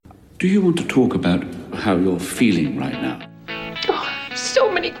Do you want to talk about how you're feeling right now? Oh,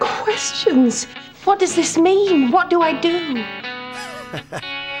 so many questions. What does this mean? What do I do?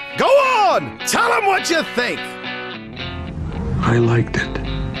 Go on! Tell them what you think! I liked it.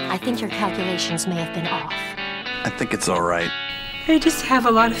 I think your calculations may have been off. I think it's all right. I just have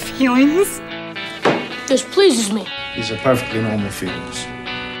a lot of feelings. This pleases me. These are perfectly normal feelings.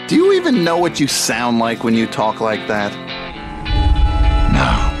 Do you even know what you sound like when you talk like that?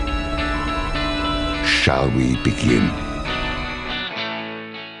 Now, shall we begin?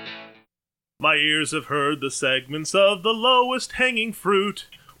 My ears have heard the segments of the lowest hanging fruit.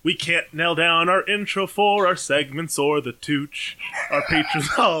 We can't nail down our intro for our segments or the tooch. Our patrons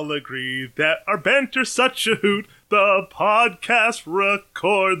all agree that our banter's such a hoot. The podcast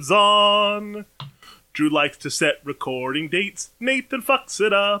records on. Drew likes to set recording dates. Nathan fucks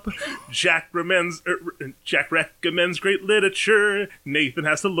it up. Jack recommends great literature. Nathan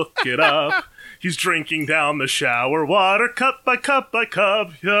has to look it up. He's drinking down the shower water, cup by cup by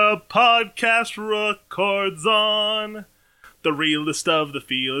cup. The podcast records on. The realest of the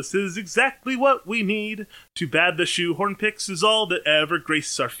fearless is exactly what we need. Too bad the shoehorn picks is all that ever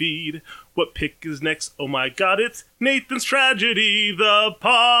grace our feed. What pick is next? Oh my god, it's Nathan's Tragedy. The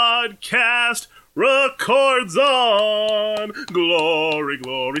podcast records on. Glory,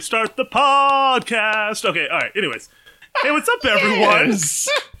 glory, start the podcast. Okay, alright, anyways. Hey, what's up, everyone? Yes.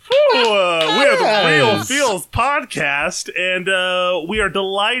 We are the Real Feels Podcast, and we are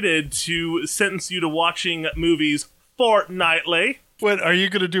delighted to sentence you to watching movies fortnightly. What, are you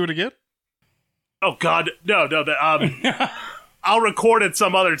going to do it again? Oh, God, no, I'll record it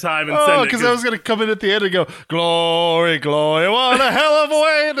some other time and send it. Oh, because I was going to come in at the end and go, glory, glory, what a hell of a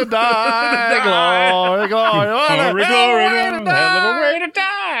way to die. Glory, glory, what a hell of a way to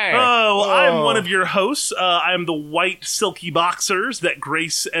die. Oh, I'm one of your hosts. I am the white silky boxers that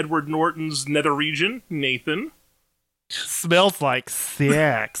grace Edward Norton's nether region, Nathan. Smells like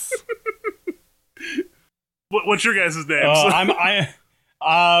sex. What's your guys' names?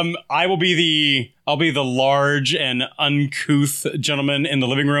 I'll be the large and uncouth gentleman in the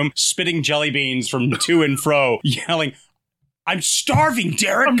living room, spitting jelly beans from to and fro, yelling, "I'm starving,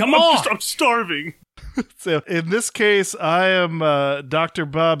 Derek! Come on! I'm starving." So in this case, I am Dr.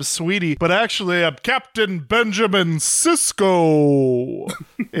 Bob Sweetie, but actually I'm Captain Benjamin Sisko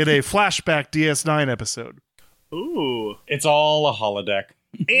in a flashback DS9 episode. Ooh. It's all a holodeck.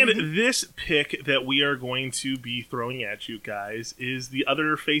 And this pick that we are going to be throwing at you guys is the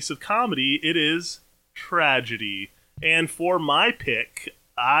other face of comedy. It is tragedy. And for my pick,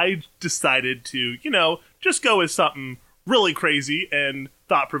 I decided to, just go with something really crazy and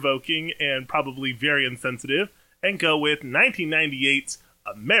thought-provoking and probably very insensitive and go with 1998's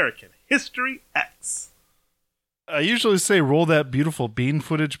American History X. I usually say roll that beautiful bean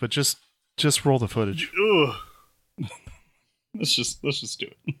footage, but just roll the footage. Ugh. Let's just do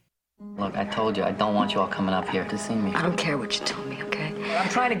it. Look, I told you, I don't want you all coming up here to see me. I don't care what you tell me, okay? I'm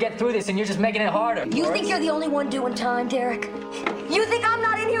trying to get through this and you're just making it harder. You think you're the only one doing time, Derek? You think I'm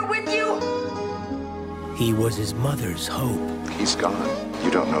not in here with you? He was his mother's hope. He's gone.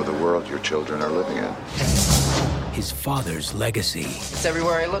 You don't know the world your children are living in. His father's legacy. It's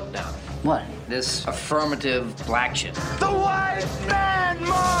everywhere I look now. What? This affirmative black shit. The white man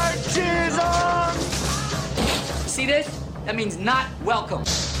marches on! See this? That means not welcome.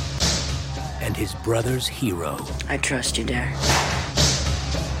 And his brother's hero. I trust you, Derek.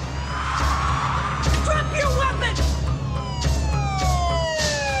 Drop your weapon!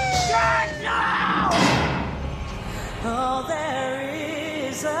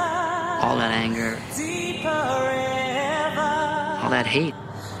 All that anger, all that hate.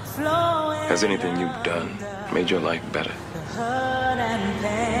 Has anything you've done made your life better?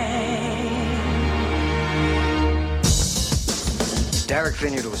 Derek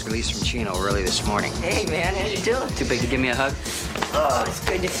Vineyard was released from Chino early this morning. Hey, man, how you doing? Too big to give me a hug? Oh, it's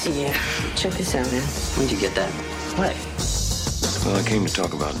good to see you. Check this out, man. When'd you get that? What? Well, I came to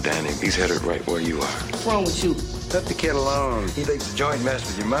talk about Danny. He's headed right where you are. What's wrong with you? Let the kid alone. He thinks the joint messed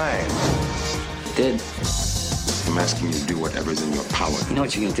with your mind. Did. I'm asking you to do whatever's in your power. You know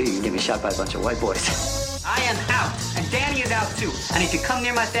what you're gonna do? You're gonna get me shot by a bunch of white boys. I am out, and Danny is out too. And if you come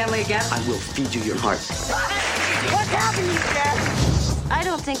near my family again, I will feed you your heart. What's happening, Derek? I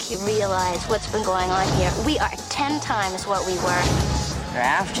don't think you realize what's been going on here. We are 10 times what we were. They're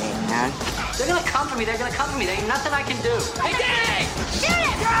after you, man. They're gonna come for me. There ain't nothing I can do. Hey, Danny! Shoot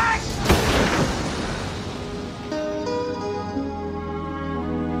it!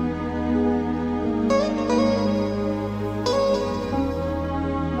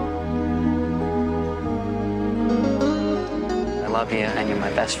 I love you, and you're my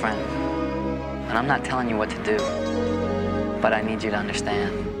my best friend. And I'm not telling you what to do, but I need you to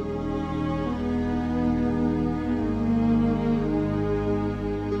understand.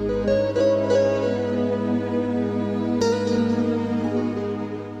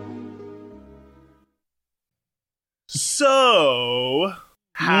 So,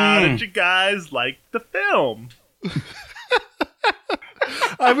 how did you guys like the film?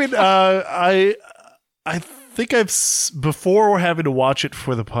 I mean, I think before having to watch it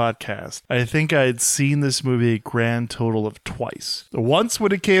for the podcast, I think I'd seen this movie a grand total of twice. Once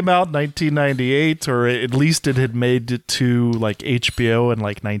when it came out in 1998, or at least it had made it to like HBO in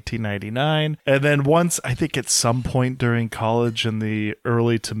like 1999. And then once, I think at some point during college in the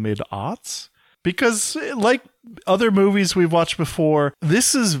early to mid-aughts. Because like other movies we've watched before,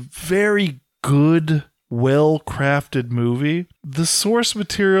 this is very good, well-crafted movie. The source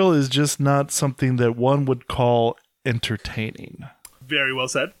material is just not something that one would call entertaining. Very well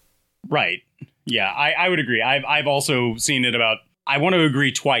said. Right. Yeah, I would agree. I've also seen it about, I want to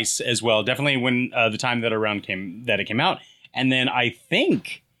agree twice as well. Definitely when the time that it came out. And then I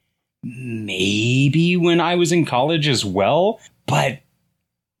think maybe when I was in college as well. But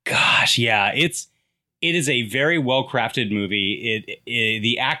gosh, yeah, it is a very well-crafted movie.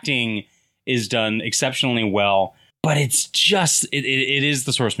 The acting is done exceptionally well, but it's just it is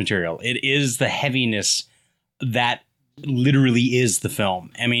the source material. It is the heaviness that literally is the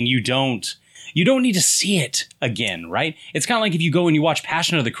film. I mean, you don't need to see it again, right? It's kind of like if you go and you watch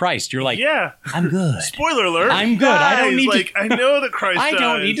Passion of the Christ, you're like, yeah, I'm good. Spoiler alert. I'm good. Guys, I don't need I know that Christ I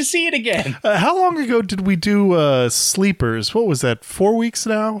don't dies. need to see it again. How long ago did we do Sleepers? What was that? 4 weeks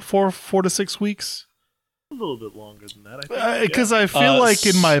now? 4 to 6 weeks? A little bit longer than that, I think. Because I feel like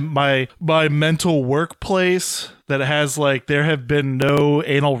in my mental workplace that has like there have been no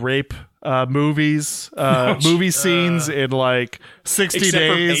anal rape movies, movie scenes in like 60 Except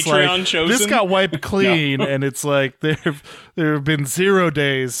days. for Patreon Like chosen? this got wiped clean, and it's like there have been 0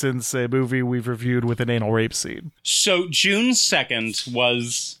 days since a movie we've reviewed with an anal rape scene. So June 2nd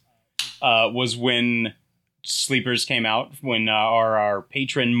was when Sleepers came out, when our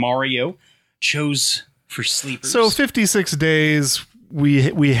patron Mario chose for Sleepers. So 56 days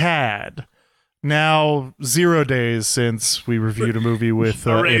we had. Now 0 days since we reviewed a movie with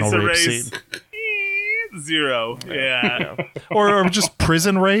anal rape scene. 0. Yeah. or just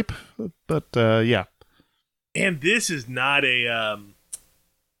prison rape, but yeah. And this is not a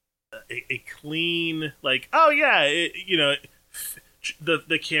clean, like, oh yeah,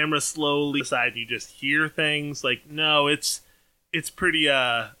 the camera slowly aside and you just hear things. Like, no, it's pretty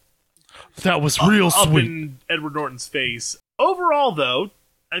that was real up sweet in Edward Norton's face. Overall, though,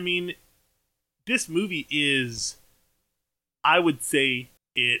 I mean, this movie is, I would say,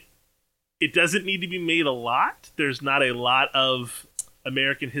 it doesn't need to be made a lot. There's not a lot of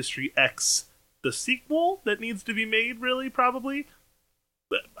American History X, the sequel, that needs to be made, really, probably.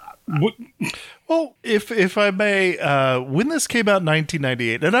 Well, if I may, when this came out in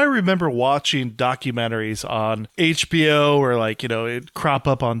 1998, and I remember watching documentaries on HBO or like, it'd crop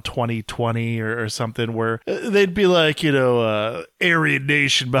up on 2020 or something where they'd be like, Aryan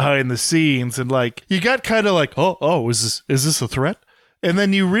Nation behind the scenes, and like you got kind of like, oh, is this a threat? And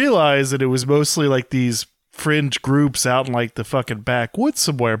then you realize that it was mostly like these fringe groups out in like the fucking backwoods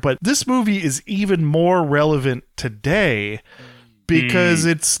somewhere. But this movie is even more relevant today because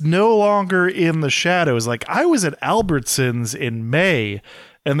it's no longer in the shadows. Like, I was at Albertsons in May,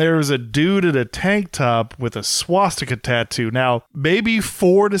 and there was a dude in a tank top with a swastika tattoo. Now, maybe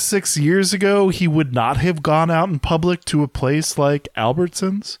 4 to 6 years ago, he would not have gone out in public to a place like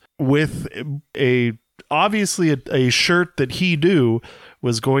Albertsons with obviously a shirt that he knew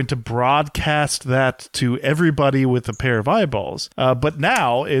was going to broadcast that to everybody with a pair of eyeballs. But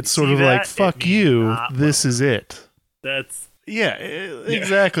now it's sort of like, fuck you, this is it. That's... Yeah,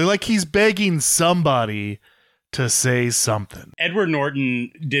 exactly. Like he's begging somebody to say something. Edward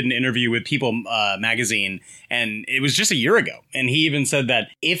Norton did an interview with People magazine, and it was just a year ago. And he even said that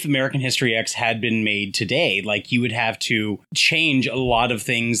if American History X had been made today, like, you would have to change a lot of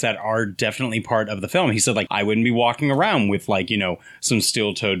things that are definitely part of the film. He said, like, I wouldn't be walking around with, like, some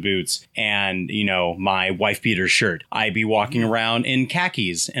steel-toed boots and, my wife beater shirt. I'd be walking around in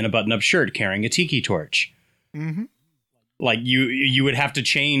khakis and a button-up shirt carrying a tiki torch. Mm-hmm. Like, you would have to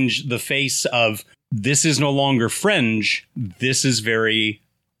change the face of, this is no longer fringe. This is very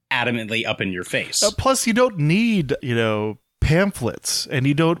adamantly up in your face. Plus, you don't need, pamphlets, and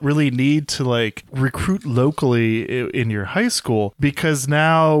you don't really need to like recruit locally in your high school, because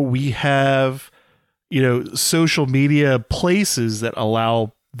now we have, social media places that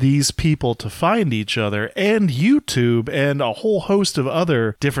allow these people to find each other, and YouTube and a whole host of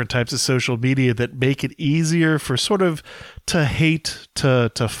other different types of social media that make it easier for sort of to hate to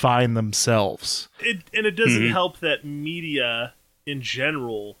find themselves. It doesn't help that media in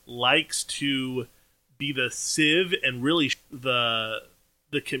general likes to be the sieve and really the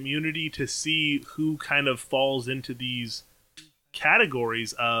community to see who kind of falls into these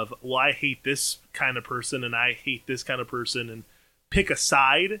categories of, well, I hate this kind of person and I hate this kind of person, and pick a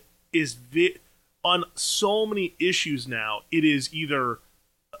side is on so many issues now. It is either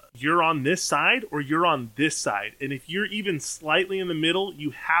you're on this side or you're on this side, and if you're even slightly in the middle,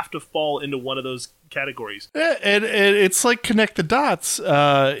 you have to fall into one of those categories. And it's like connect the dots.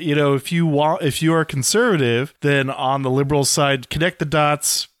 If you are conservative, then on the liberal side, connect the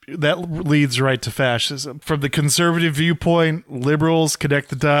dots. That leads right to fascism. From the conservative viewpoint, liberals, connect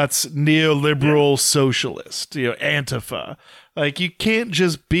the dots, neoliberal, socialist, Antifa. Like, you can't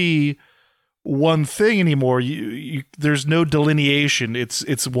just be one thing anymore. You there's no delineation.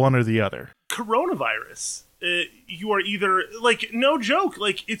 It's one or the other. Coronavirus. You are either, like, no joke,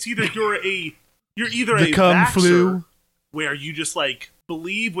 like, it's either you're either the a cum vaxxer, flu, where you just, like,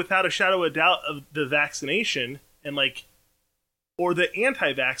 believe without a shadow of doubt of the vaccination, and, like, or the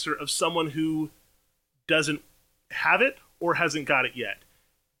anti-vaxxer of someone who doesn't have it or hasn't got it yet.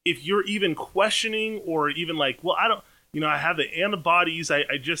 If you're even questioning or even like, well, I have the antibodies, I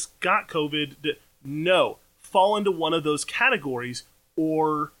just got COVID. No, fall into one of those categories,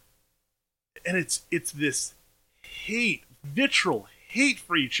 and it's this vitriol hate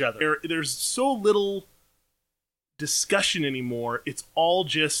for each other. There's so little discussion anymore. It's all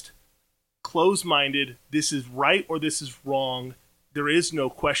just closed-minded. This is right or this is wrong. There is no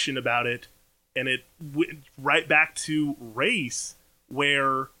question about it. And it went right back to race,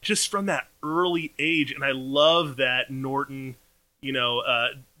 where just from that early age, and I love that Norton,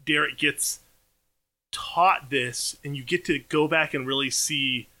 Derek gets taught this, and you get to go back and really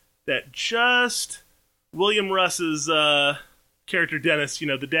see that just William Russ's character Dennis,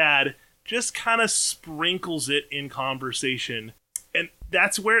 the dad, just kind of sprinkles it in conversation. And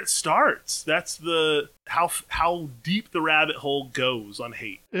that's where it starts. That's how deep the rabbit hole goes on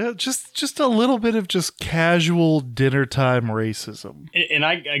hate. Yeah, just a little bit of just casual dinner time racism. And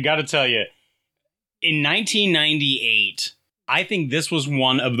I got to tell you, in 1998, I think this was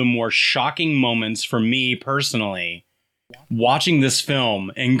one of the more shocking moments for me personally, watching this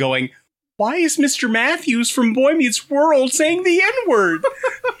film and going, why is Mr. Matthews from Boy Meets World saying the N-word?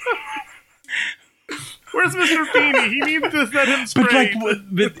 Where's Mr. Feeney? He needs to set him straight.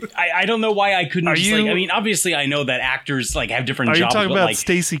 But I don't know why I couldn't obviously I know that actors have different jobs. Are you talking about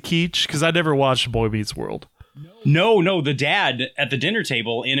Stacy Keach? Because I never watched Boy Meets World. No, the dad at the dinner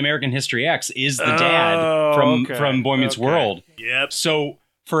table in American History X is the dad from Boy Meets World. Yep. So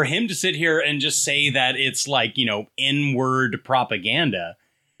for him to sit here and just say that it's N-word propaganda,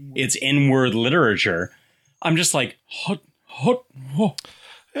 it's N-word literature, I'm just like,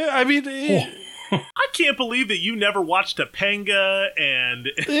 I mean... I can't believe that you never watched Topanga and...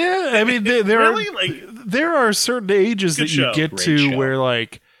 Yeah, I mean, there are certain ages that you get to where,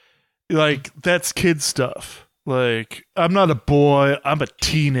 like, that's kid stuff. Like, I'm not a boy, I'm a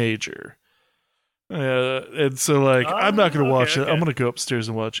teenager. And so, like, I'm not going to watch it. I'm going to go upstairs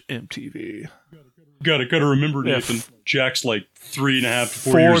and watch MTV. Gotta remember, Nathan. Jack's like 3.5 to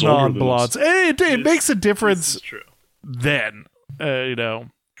 4 years older than non-blondes. It makes a difference then,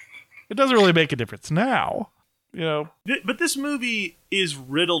 It doesn't really make a difference now, But this movie is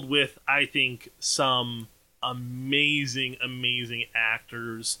riddled with, I think, some amazing, amazing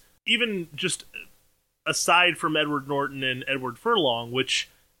actors. Even just aside from Edward Norton and Edward Furlong, which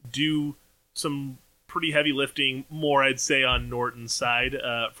do some pretty heavy lifting, more I'd say on Norton's side.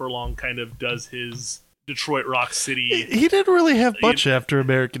 Furlong kind of does his Detroit Rock City. He didn't really have much after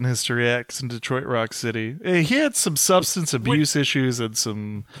American History X and Detroit Rock City. He had some substance abuse issues and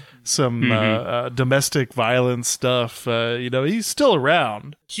some domestic violence stuff. He's still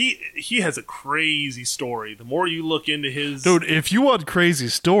around. He has a crazy story. The more you look into his... Dude, if you want crazy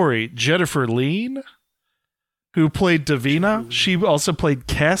story, Jennifer Lean, who played Davina, she also played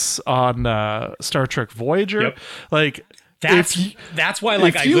Kess on Star Trek Voyager. Yep. Like... That's why,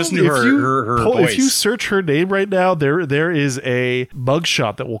 like, I listen to her voice. If you search her name right now, there is a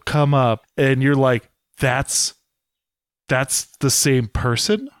mugshot that will come up, and you're like, that's the same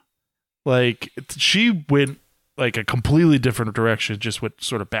person? Like, she went, like, a completely different direction, just went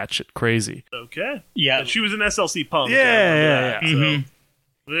sort of batshit crazy. Okay. Yeah. And she was an SLC punk. Yeah. Mm-hmm.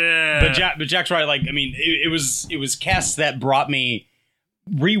 So, yeah. But Jack's right. Like, I mean, it was Kess that brought me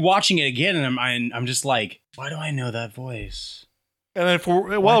rewatching it again, and I'm just like, why do I know that voice? And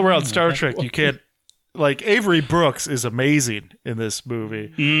then while we're on Star Trek, you can't like Avery Brooks is amazing in this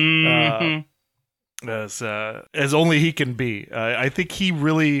movie, as only he can be. I think he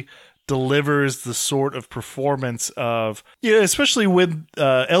really delivers the sort of performance of, especially when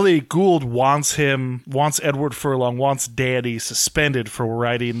Elliot Gould wants Edward Furlong, wants Danny suspended for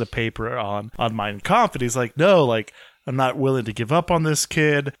writing the paper on Mein Kampf, and he's like, no, like, I'm not willing to give up on this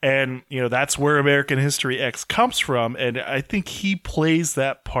kid. And, that's where American History X comes from. And I think he plays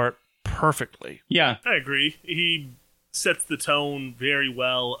that part perfectly. Yeah. I agree. He sets the tone very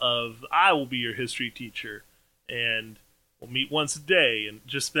well of, I will be your history teacher and we'll meet once a day. And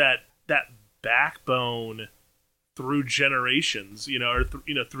just that backbone through generations, or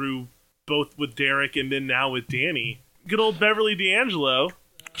through both with Derek and then now with Danny. Good old Beverly D'Angelo.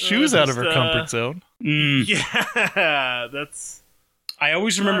 She was out of her comfort zone. Yeah, that's... I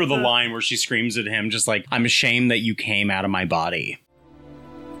always remember the line where she screams at him, just like, I'm ashamed that you came out of my body.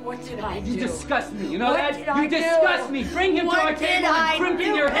 What did I do? You disgust me, you know that? You disgust me! Bring him to our table and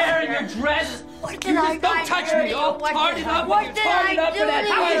crimping your hair and your dress! What did I do? Don't touch me! All tarted up, what did I do for that!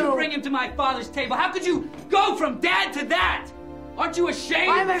 How could you bring him to my father's table? How could you go from dad to that? Aren't you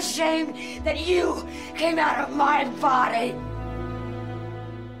ashamed? I'm ashamed that you came out of my body.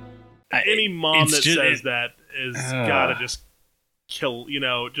 Any mom that says that is gotta just kill,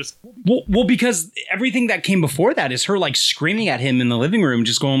 just... Well, because everything that came before that is her, like, screaming at him in the living room,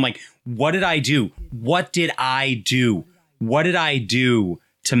 just going, like, what did I do? What did I do? What did I do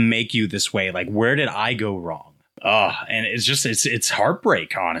to make you this way? Like, where did I go wrong? And it's just, it's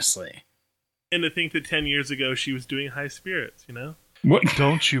heartbreak, honestly. And to think that 10 years ago she was doing High Spirits, What?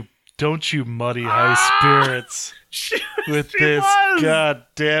 Don't you muddy High Spirits with this. Was. God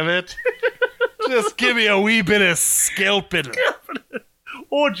damn it. Just give me a wee bit of scalping.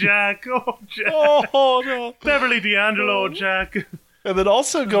 Oh, Jack. Oh, no. Beverly D'Angelo, Jack. And then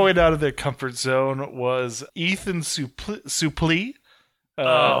also going out of their comfort zone was Ethan Suplee,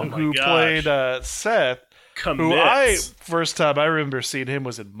 who played Seth, Commits. First time I remember seeing him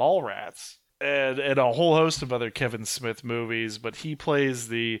was in Mallrats. And a whole host of other Kevin Smith movies, but he plays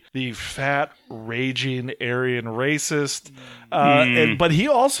the fat, raging Aryan racist. But he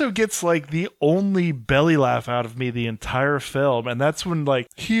also gets like the only belly laugh out of me the entire film, and that's when like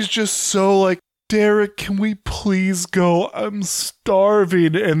he's just so like, Derek, can we please go? I'm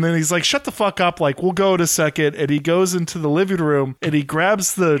starving. And then he's like, shut the fuck up. Like, we'll go in a second. And he goes into the living room and he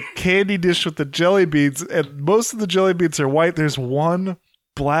grabs the candy dish with the jelly beans, and most of the jelly beans are white. There's one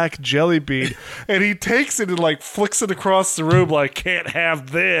black jelly bean, and he takes it and like flicks it across the room like, can't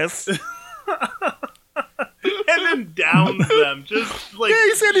have this. And then downs them. Just like, yeah,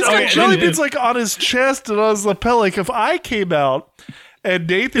 he said he's got jelly beans like on his chest and on his lapel. Like, if I came out and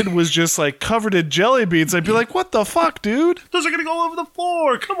Nathan was just like covered in jelly beans, I'd be like, what the fuck, dude? Those are gonna go all over the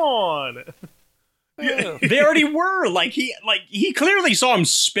floor. Come on. Yeah. They already were. Like he clearly saw him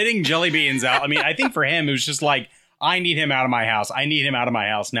spitting jelly beans out. I mean, I think for him it was just like, I need him out of my house. I need him out of my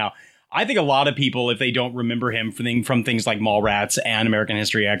house now. I think a lot of people, if they don't remember him from things like Mallrats and American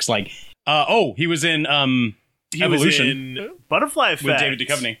History X, like, he was in he Evolution. Was in Butterfly Effect. With David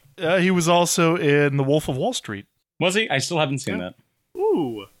Duchovny. He was also in The Wolf of Wall Street. Was he? I still haven't seen that.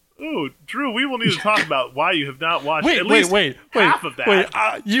 Ooh, Drew, we will need to talk about why you have not watched at least half of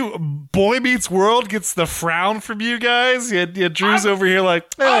that. You Boy Meets World gets the frown from you guys. Yeah, Drew's over here like,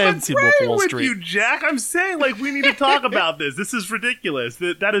 I haven't seen Wolf of Wall Street. With you, Jack. I'm saying like we need to talk about this. This is ridiculous.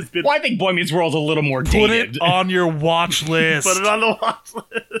 That has been. Well, I think Boy Meets World's a little more dated. Put it on your watch list. Put it on the watch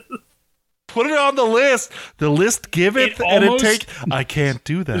list. Put it on the list. The list giveth and it take. I can't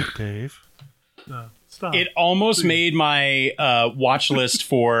do that, Dave. No. Stop. It almost made my watch list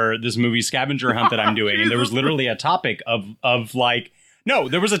for this movie Scavenger Hunt that I'm doing. And there was literally a topic of like, no,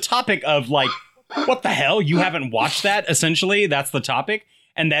 there was a topic of like, what the hell? You haven't watched that? Essentially, that's the topic.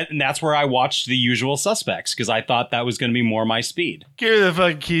 And that's where I watched The Usual Suspects, because I thought that was going to be more my speed. Give me the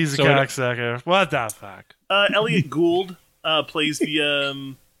fucking keys, cocksucker. What the fuck? Elliot Gould plays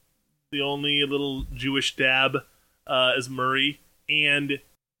the only little Jewish dab as Murray. And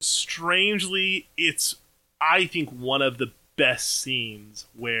strangely, it's, I think, one of the best scenes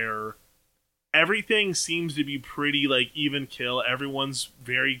where everything seems to be pretty like even kill. Everyone's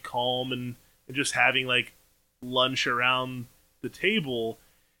very calm and just having like lunch around the table,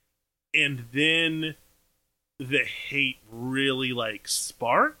 and then the hate really like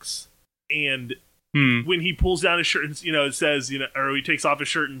sparks. And when he pulls down his shirt and it says or he takes off his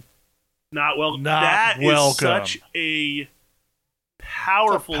shirt and not welcome. That is such a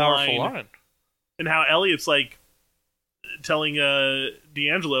powerful line. And how Elliot's like telling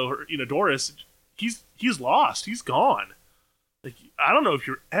D'Angelo, Doris, he's lost, he's gone. Like, I don't know if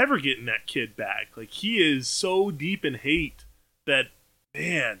you're ever getting that kid back. Like, he is so deep in hate that,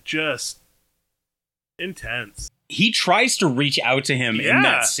 man, just intense. He tries to reach out to him in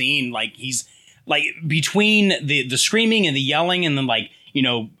that scene. Like, he's like between the screaming and the yelling and then like, you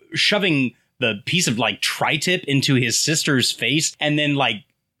know, shoving the piece of like tri-tip into his sister's face and then like,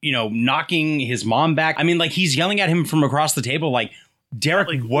 you know, knocking his mom back. I mean, like, he's yelling at him from across the table. Like, Derek,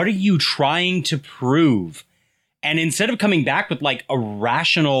 like, what are you trying to prove? And instead of coming back with like a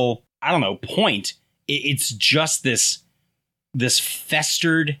rational, I don't know, point, it's just this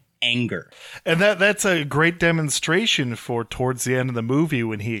festered anger. And that's a great demonstration for towards the end of the movie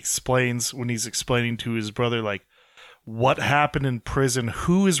when he's explaining to his brother, like, what happened in prison,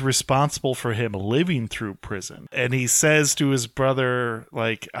 who is responsible for him living through prison. And he says to his brother,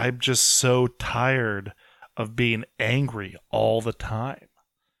 like, I'm just so tired of being angry all the time.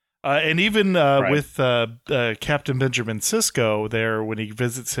 And even with Captain Benjamin Sisko there, when he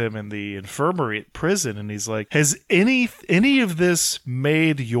visits him in the infirmary at prison, and he's like, has any of this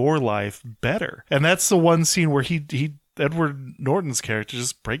made your life better? And that's the one scene where he Edward Norton's character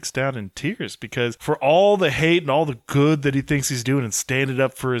just breaks down in tears, because for all the hate and all the good that he thinks he's doing and standing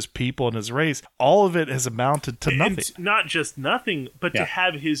up for his people and his race, all of it has amounted to nothing. It's not just nothing, but to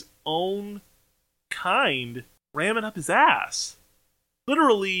have his own kind ramming up his ass.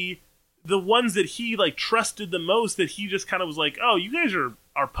 Literally, the ones that he like trusted the most, that he just kind of was like, oh, you guys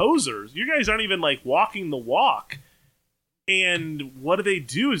are posers. You guys aren't even like walking the walk. And what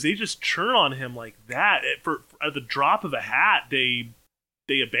do is they just turn on him like that. For at the drop of a hat, they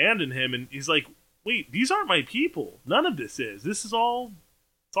abandon him, and he's like, wait, these aren't my people. None of this is. This is all,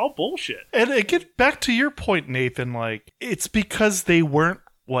 it's all bullshit. And again, back to your point, Nathan, like, it's because they weren't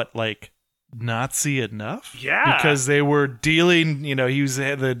Nazi enough? Yeah. Because they were dealing, you know,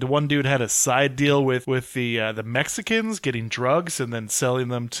 the one dude had a side deal with the Mexicans, getting drugs and then selling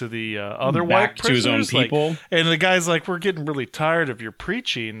them to the other white prisoners. To his own people. Like, and the guy's like, we're getting really tired of your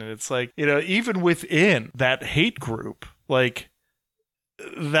preaching. And it's like, you know, even within that hate group, like,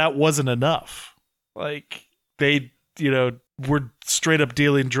 that wasn't enough. Like, they, you know, were straight up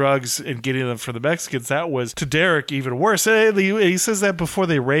dealing drugs and getting them for the Mexicans. That was, to Derek, even worse. He says that before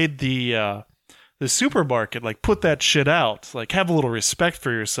they raid the supermarket, like, put that shit out. Like, have a little respect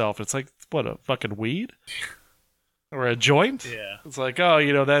for yourself. It's like, what, a fucking weed? Or a joint? Yeah. It's like, oh,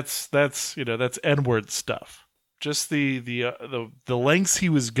 you know, that's N-word stuff. Just the lengths he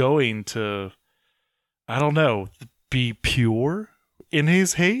was going to, I don't know, be pure in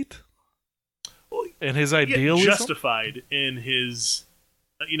his hate? And his idealism? Justified in his,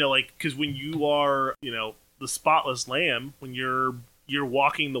 you know, like, because when you are, you know, the spotless lamb, when you're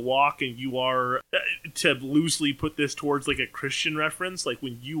walking the walk, and you are, to loosely put this towards like a Christian reference, like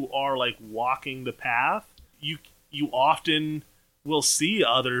when you are like walking the path, you often will see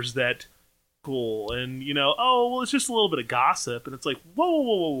others that cool, and you know, oh well, it's just a little bit of gossip, and it's like,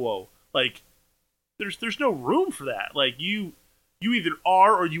 whoa, like there's no room for that. Like you either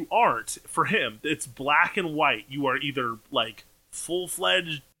are or you aren't. For him, it's black and white. You are either like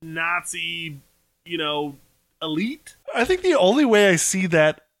full-fledged Nazi, you know, elite. I think the only way I see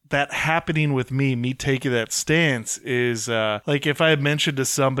that happening with me taking that stance is like if I mentioned to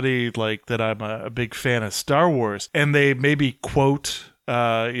somebody like that I'm a big fan of Star Wars, and they maybe quote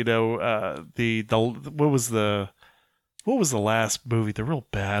what was the last movie, the real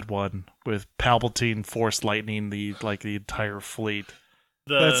bad one with Palpatine force lightning the entire fleet.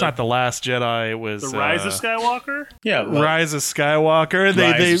 That's not The Last Jedi. It was The Rise of Skywalker. Yeah, Rise of Skywalker.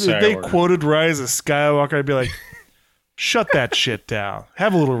 They quoted Rise of Skywalker. I'd be like, shut that shit down.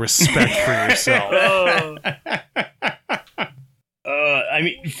 Have a little respect for yourself. I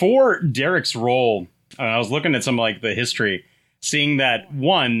mean, for Derek's role, I was looking at some like the history, seeing that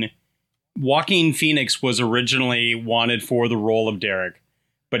Joaquin Phoenix was originally wanted for the role of Derek,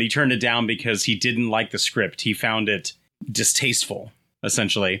 but he turned it down because he didn't like the script. He found it distasteful,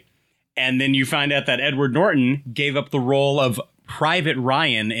 essentially. And then you find out that Edward Norton gave up the role of Private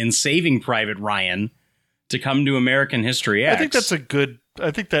Ryan in Saving Private Ryan to come to American History X.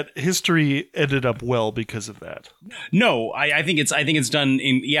 I think that history ended up well because of that. No, I think it's done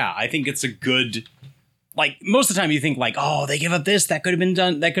in, I think it's a good, like, most of the time you think like, oh, they give up this, that could have been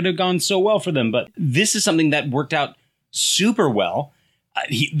done, that could have gone so well for them. But this is something that worked out super well.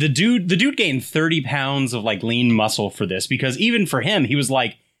 The dude gained 30 pounds of like lean muscle for this, because even for him, he was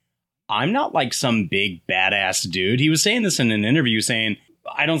like, I'm not like some big badass dude. He was saying this in an interview, saying,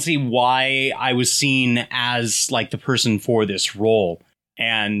 I don't see why I was seen as like the person for this role.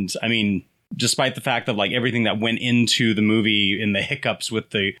 And I mean, despite the fact that like everything that went into the movie and the hiccups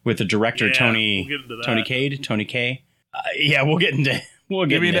with the director, Tony Kaye, Yeah, we'll get into. We'll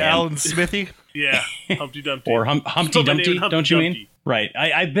get. You mean into him. Alan Smithy? Yeah, Humpty Dumpty. Or Humpty Dumpty, don't you mean? Right.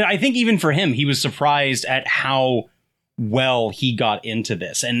 But I think even for him, he was surprised at how well he got into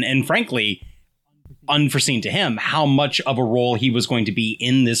this. And frankly, unforeseen to him, how much of a role he was going to be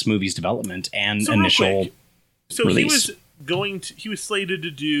in this movie's development and initial release. He was slated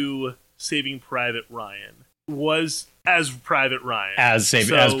to do Saving Private Ryan. Was as Private Ryan. As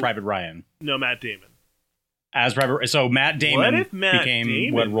Private Ryan. No, Matt Damon. So Matt Damon what if Matt became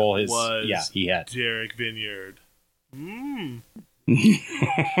Damon what role his was he had. Derek Vineyard. He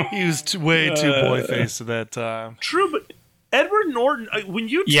was way too boy-faced at that time. True, but Edward Norton, when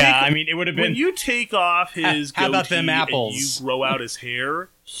you it would have been when you take off his how about goatee them apples? and you grow out his hair,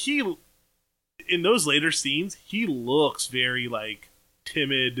 he in those later scenes he looks very like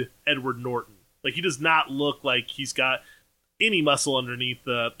timid Edward Norton. Like he does not look like he's got any muscle underneath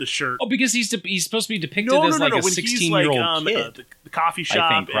the shirt. Oh, because he's supposed to be depicted as like a 16-year-old kid. The coffee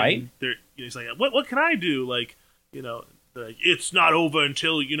shop, I think, right? He's like, what can I do? Like, like, it's not over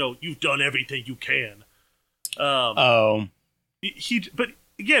until you've done everything you can. But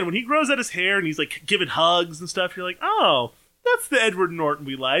again, when he grows out his hair and he's like giving hugs and stuff, you're like, oh, that's the Edward Norton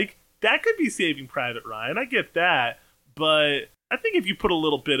we like. That could be Saving Private Ryan. I get that, but I think if you put a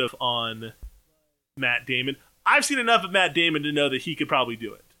little bit of on Matt Damon. I've seen enough of Matt Damon to know that he could probably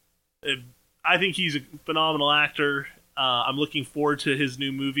do it. I think he's a phenomenal actor. I'm looking forward to his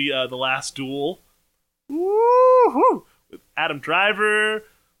new movie, The Last Duel. Woo-hoo! With Adam Driver.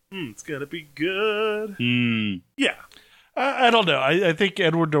 It's going to be good. Yeah. I don't know. I think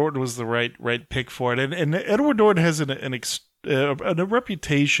Edward Norton was the right pick for it. And Edward Norton has a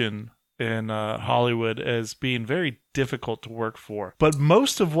reputation in Hollywood as being very difficult to work for. But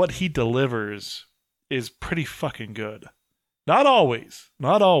most of what he delivers is pretty fucking good. Not always,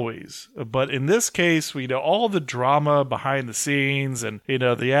 but in this case, we know all the drama behind the scenes, and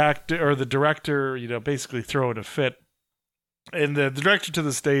the actor or the director, basically throwing a fit. And the director to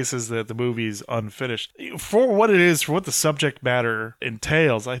this day says that the movie's unfinished. For what it is, for what the subject matter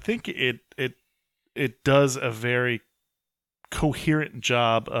entails, I think it does a very coherent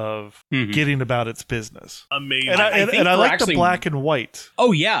job of getting about its business. Amazing. And I like the black and white.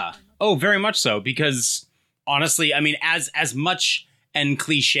 Oh yeah. Oh, very much so, because honestly, I mean, as much and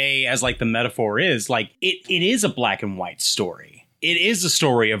cliche as like the metaphor is, like it is a black and white story. It is a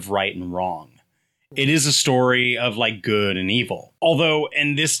story of right and wrong. It is a story of like good and evil. Although,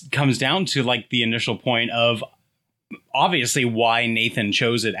 and this comes down to like the initial point of obviously why Nathan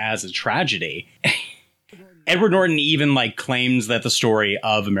chose it as a tragedy. Edward Norton even like claims that the story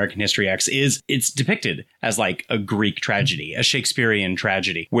of American History X it's depicted as like a Greek tragedy, a Shakespearean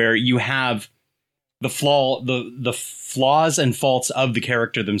tragedy, where you have the flaws and faults of the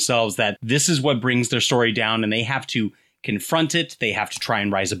character themselves, that this is what brings their story down, and they have to confront it. They have to try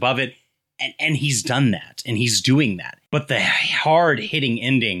and rise above it. And he's done that, and he's doing that. But the hard-hitting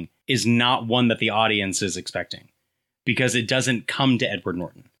ending is not one that the audience is expecting, because it doesn't come to Edward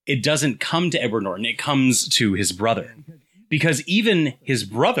Norton. It doesn't come to Edward Norton. It comes to his brother. Because even his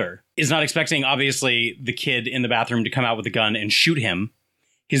brother is not expecting, obviously, the kid in the bathroom to come out with a gun and shoot him.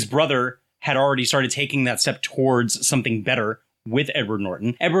 His brother had already started taking that step towards something better with Edward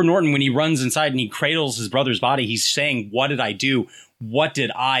Norton. Edward Norton, when he runs inside and he cradles his brother's body, he's saying, what did I do? What did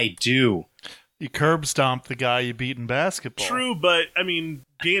I do? You curb stomped the guy you beat in basketball. True, but I mean,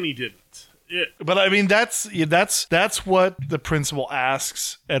 Danny didn't. Yeah. But I mean, that's what the principal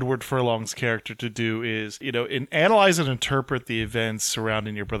asks Edward Furlong's character to do is, analyze and interpret the events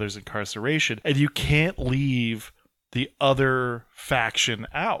surrounding your brother's incarceration, and you can't leave the other faction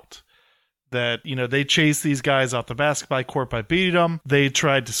out. That, they chased these guys off the basketball court by beating them. They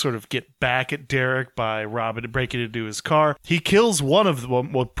tried to sort of get back at Derek by breaking into his car. He kills one of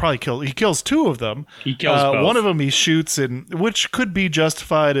them. Well, he kills two of them. He kills both. One of them he shoots, which could be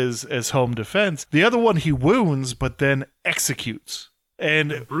justified as home defense. The other one he wounds, but then executes.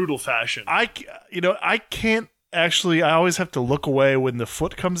 And in brutal fashion. I can't. Actually, I always have to look away when the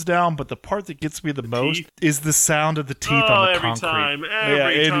foot comes down, but the part that gets me the most is the sound of the teeth on the concrete. Every time.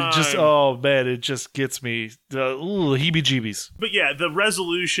 It just gets me heebie-jeebies. But yeah, the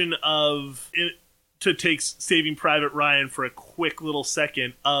resolution to take Saving Private Ryan for a quick little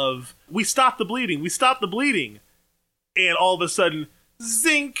second of, we stop the bleeding, and all of a sudden,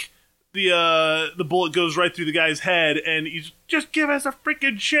 zink, the bullet goes right through the guy's head, and he's just give us a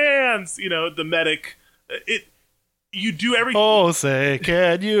freaking chance, the medic. You do everything. Oh, say,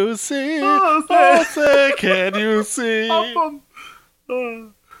 can you see? Oh, say, can you see?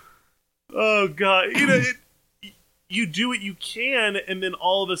 Oh God. You do what you can, and then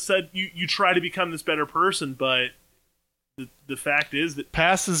all of a sudden you try to become this better person, but the fact is that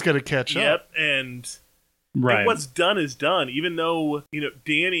past is going to catch up. Yep, and what's done is done. Even though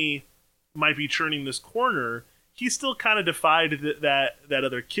Danny might be churning this corner, he still kind of defied that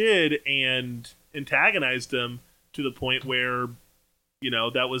other kid and antagonized him to the point where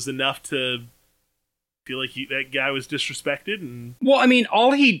that was enough to feel like that guy was disrespected. And well, I mean,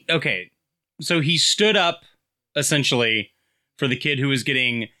 so he stood up essentially for the kid who was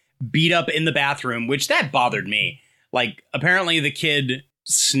getting beat up in the bathroom, which that bothered me. Like, apparently the kid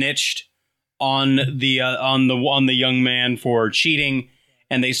snitched on the young man for cheating,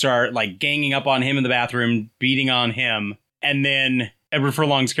 and they start like ganging up on him in the bathroom, beating on him, and then Edward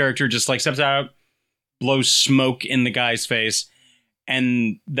Furlong's character just like steps out, blows smoke in the guy's face,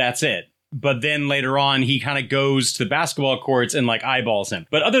 and that's it. But then later on, he kind of goes to the basketball courts and like eyeballs him.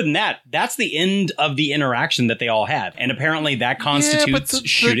 But other than that, that's the end of the interaction that they all had. And apparently that constitutes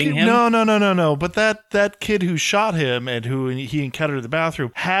shooting him. No. But that kid who shot him and who he encountered in the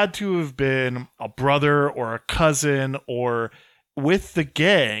bathroom had to have been a brother or a cousin or with the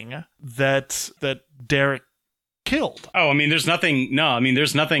gang that Derek killed. Oh, I mean, there's nothing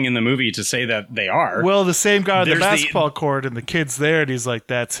in the movie to say that they are. Well, the same guy on the basketball court and the kid's there, and he's like,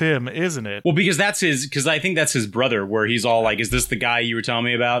 that's him, isn't it? Well, because I think that's his brother, where he's all like, is this the guy you were telling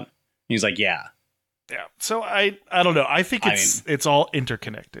me about? And he's like, yeah. Yeah. So I don't know. I think it's all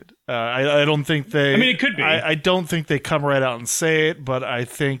interconnected. I don't think they. I mean, it could be. I don't think they come right out and say it, but I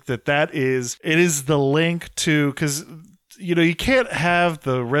think it is the link to, because you can't have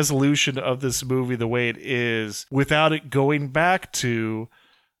the resolution of this movie the way it is without it going back to,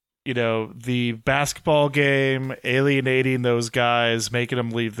 the basketball game, alienating those guys, making them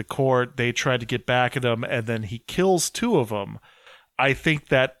leave the court. They tried to get back at him, and then he kills two of them. I think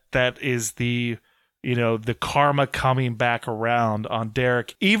that is the karma coming back around on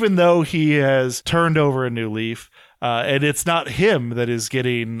Derek, even though he has turned over a new leaf. And it's not him that is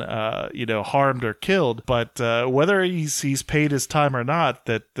getting, harmed or killed, but whether he's paid his time or not,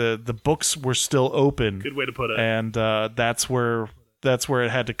 that the books were still open. Good way to put it. And that's where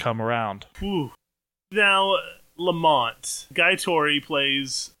it had to come around. Whew. Now, Lamont. Guy Torry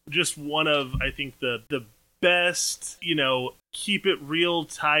plays just one of, I think, the best, keep it real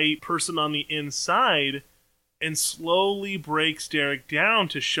tight person on the inside, and slowly breaks Derek down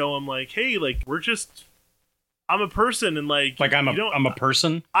to show him, like, hey, like, I'm a person, and like I'm a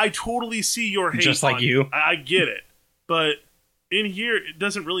person. I totally see your hate, just like you. I get it, but in here it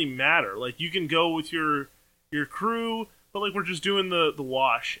doesn't really matter. Like, you can go with your crew, but like, we're just doing the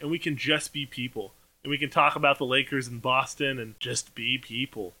wash, and we can just be people, and we can talk about the Lakers in Boston and just be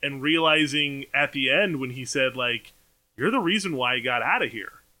people. And realizing at the end when he said, like, you're the reason why he got out of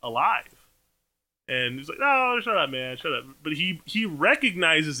here alive. And he's like, "No, shut up, man, shut up." But he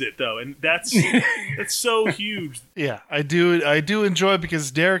recognizes it though, and that's so huge. Yeah, I do enjoy it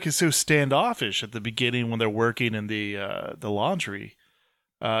because Derek is so standoffish at the beginning when they're working in the laundry,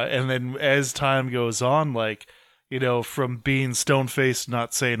 and then as time goes on, like, from being stone faced,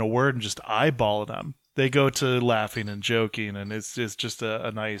 not saying a word, and just eyeballing them, they go to laughing and joking, and it's just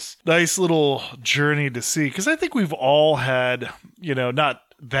a nice little journey to see. Because I think we've all had, not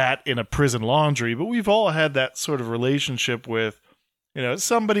that in a prison laundry, but we've all had that sort of relationship with,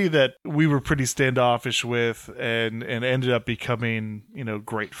 somebody that we were pretty standoffish with and ended up becoming,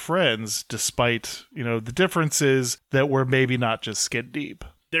 great friends, despite, the differences that were maybe not just skin deep.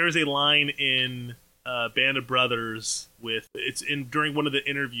 There is a line in Band of Brothers during one of the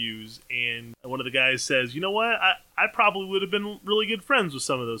interviews, and one of the guys says, "You know what? I probably would have been really good friends with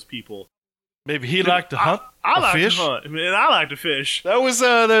some of those people." Maybe he liked to hunt. I like fish. to hunt. I mean, I like to fish. That was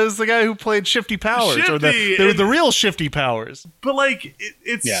the guy who played Shifty Powers, or the real Shifty Powers. But like,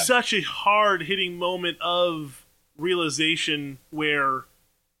 it's such a hard hitting moment of realization where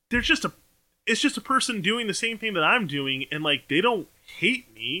it's just a person doing the same thing that I'm doing, and like, they don't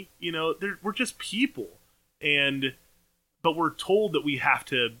hate me. We're just people, but we're told that we have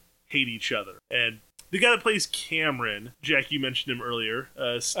to hate each other. And the guy that plays Cameron, Jack, you mentioned him earlier,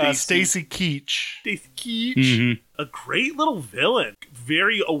 Stacy Keach. Stacy Keach, mm-hmm. A great little villain,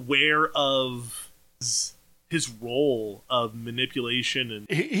 very aware of his role of manipulation, and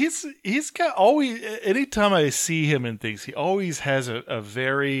he's got always. Anytime I see him in things, he always has a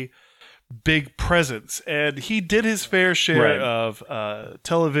very big presence, and he did his fair share of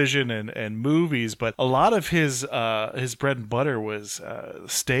television and movies, but a lot of his bread and butter was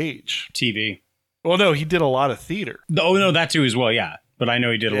stage TV. Well, no, he did a lot of theater. Oh no, that too as well. Yeah, but I know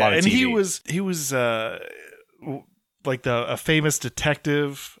he did a lot of and TV. he was like a famous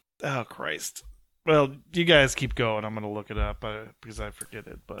detective. Oh Christ, Well, you guys keep going. I'm going to look it up because I forget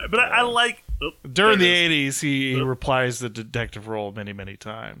it. But I like... during the 80s, he reprised the detective role many, many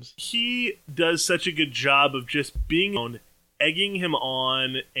times. He does such a good job of just being on, egging him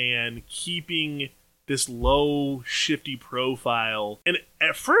on, and keeping this low, shifty profile. And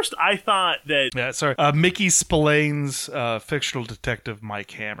at first, I thought that... Yeah, sorry. Mickey Spillane's fictional detective, Mike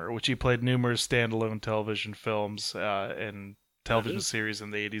Hammer, which he played numerous standalone television films and television series in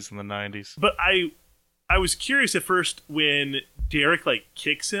the 80s and the 90s. But I was curious at first when Derek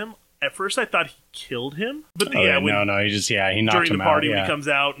kicks him. At first I thought he killed him. But he knocked him out. During the party when he comes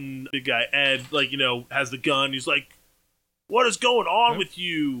out and the guy Ed has the gun, he's like, "What is going on with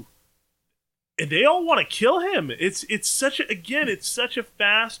you?" And they all want to kill him. It's such a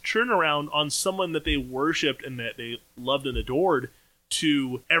fast turnaround on someone that they worshipped and that they loved and adored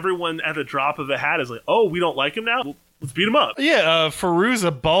to everyone at the drop of a hat is like, "Oh, we don't like him now? Well, let's beat him up." Yeah,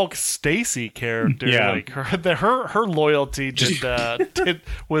 Fairuza Balk Stacy character, her loyalty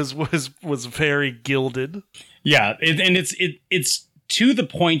was very gilded. Yeah, and it's to the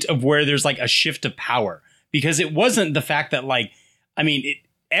point of where there's a shift of power, because it wasn't the fact that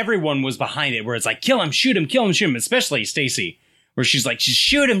everyone was behind it, where it's kill him, shoot him, especially Stacy, where she's like,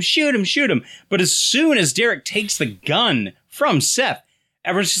 shoot him. But as soon as Derek takes the gun from Seth,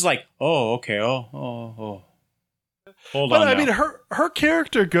 everyone's just like, oh, okay, oh. Hold on. But I mean, her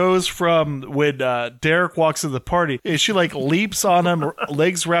character goes from when Derek walks in the party, she leaps on him,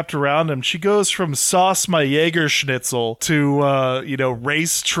 legs wrapped around him. She goes from sauce my Jaeger schnitzel to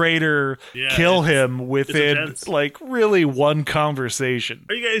race traitor, kill him within really one conversation.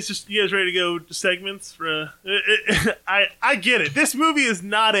 Are you guys ready to go to segments? I get it. This movie is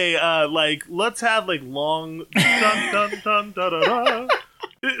not a let's have long dun dun dun da da da.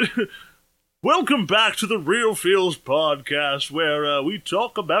 Welcome back to the Real Feels podcast, where we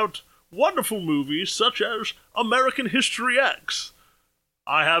talk about wonderful movies such as American History X.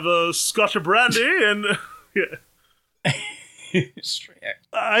 I have a Scotch of brandy and...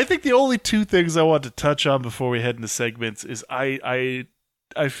 I think the only two things I want to touch on before we head into segments is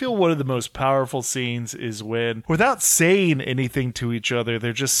I feel one of the most powerful scenes is when, without saying anything to each other,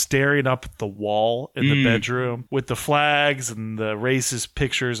 they're just staring up at the wall in the bedroom with the flags and the racist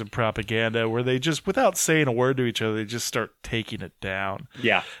pictures and propaganda, where they just, without saying a word to each other, they just start taking it down.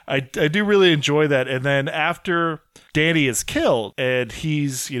 Yeah. I do really enjoy that. And then after Danny is killed and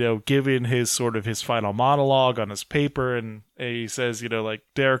he's, giving his final monologue on his paper, and he says,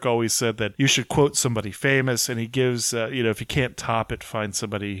 Derek always said that you should quote somebody famous, and he gives, if you can't top it, find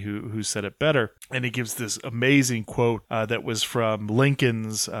somebody who said it better. And he gives this amazing quote that was from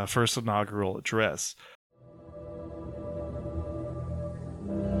Lincoln's first inaugural address.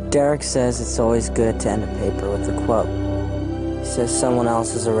 Derek says it's always good to end a paper with a quote. He says someone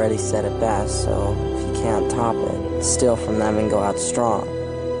else has already said it best, so if you can't top it, steal from them and go out strong.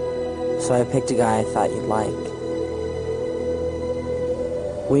 So I picked a guy I thought you'd like.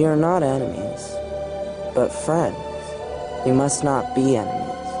 We are not enemies, but friends. We must not be enemies.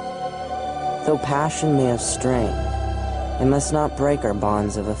 Though passion may have strength, it must not break our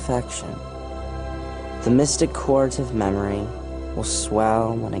bonds of affection. The mystic chords of memory will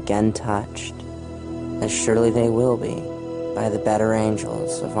swell when again touched, as surely they will be by the better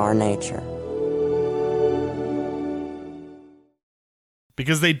angels of our nature.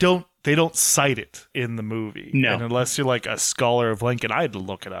 Because they don't cite it in the movie. No. And unless you're a scholar of Lincoln, I had to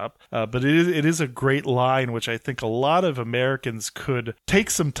look it up. But it is a great line, which I think a lot of Americans could take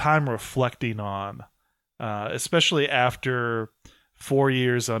some time reflecting on, especially after 4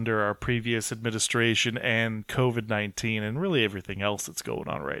 years under our previous administration and COVID-19 and really everything else that's going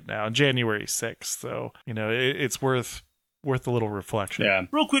on right now, and January 6th. So, it's worth a little reflection. Yeah.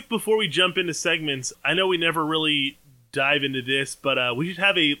 Real quick before we jump into segments, I know we never really dive into this, but we should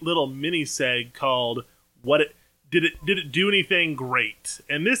have a little mini seg called did it do anything great?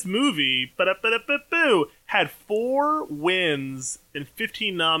 And this movie had 4 wins and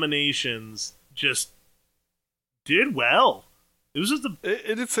 15 nominations. Just did well. It was just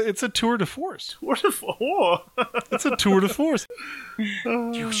it's a tour de force. Tour de force. It's a tour de force.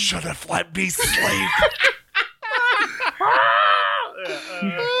 You should have let me sleep.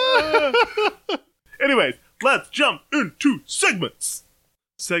 Anyways, let's jump into segments.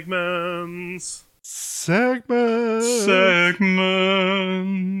 Segments.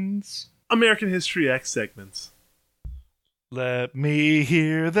 American History X segments. Let me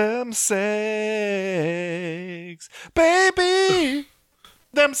hear them segs, baby.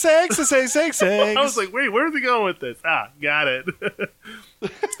 Them segs. I was like, wait, where's he going with this? Got it.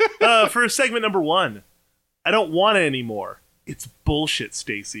 For segment number 1, I don't want it anymore. It's bullshit,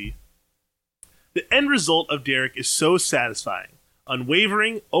 Stacy. The end result of Derek is so satisfying.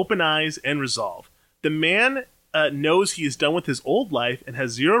 Unwavering, open eyes, and resolve. The man knows he is done with his old life and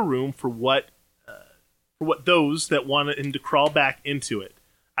has zero room for what those that want him to crawl back into it.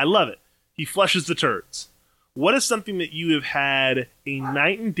 I love it. He flushes the turds. What is something that you have had a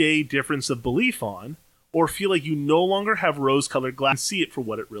night and day difference of belief on, or feel like you no longer have rose-colored glasses and see it for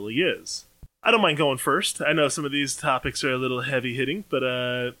what it really is? I don't mind going first. I know some of these topics are a little heavy-hitting, but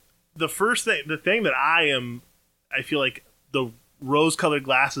the thing that I feel like the rose-colored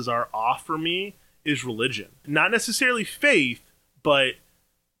glasses are off for me is religion. Not necessarily faith, but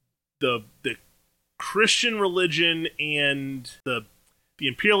the Christian religion and the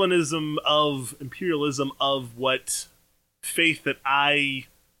imperialism of what faith that I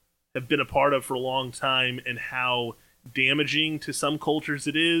have been a part of for a long time, and how damaging to some cultures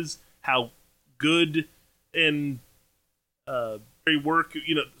it is, how good and very work,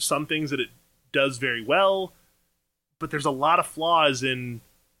 some things that it does very well, but there's a lot of flaws in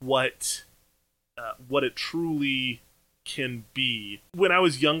what it truly can be. When I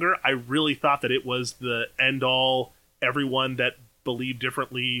was younger, I really thought that it was the end all. Everyone that believed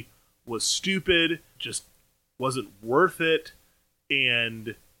differently was stupid, just wasn't worth it,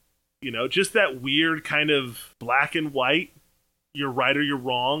 and just that weird kind of black and white, you're right or you're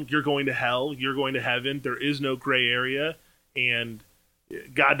wrong, you're going to hell, you're going to heaven, there is no gray area, and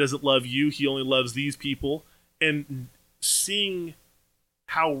God doesn't love you, he only loves these people. And seeing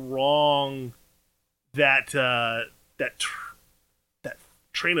how wrong that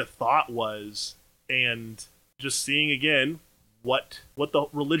train of thought was, and just seeing again what the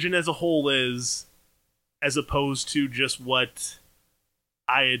religion as a whole is, as opposed to just what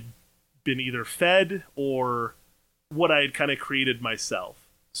I had been either fed or what I had kind of created myself.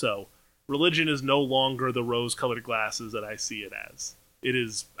 So religion is no longer the rose-colored glasses that I see it as. It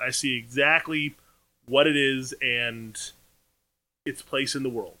is, I see exactly what it is and its place in the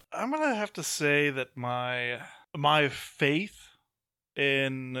world. I'm gonna have to say that my faith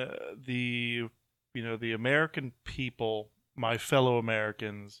in the American people, my fellow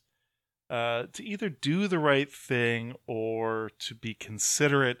Americans, to either do the right thing or to be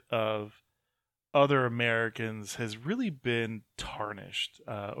considerate of other Americans has really been tarnished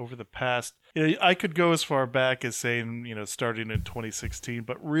over the past. I could go as far back as saying, starting in 2016,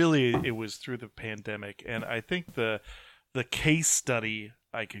 but really it was through the pandemic. And I think the case study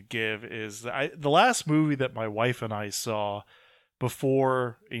I could give is the last movie that my wife and I saw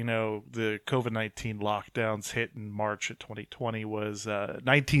before, the COVID-19 lockdowns hit in March of 2020 was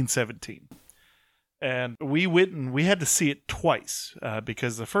 1917. And we went and we had to see it twice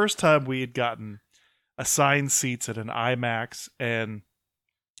because the first time we had gotten assigned seats at an IMAX, and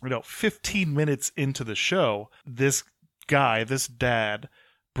 15 minutes into the show, this dad,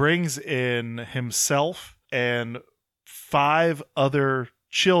 brings in himself and 5 other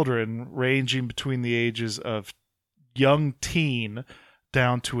children ranging between the ages of young teen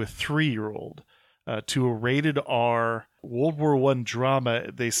down to a 3-year-old to a rated R World War I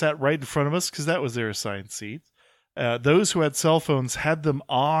drama. They sat right in front of us because that was their assigned seats. Those who had cell phones had them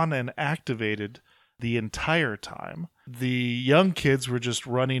on and activated the entire time. The young kids were just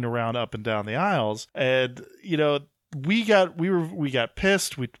running around up and down the aisles, and we got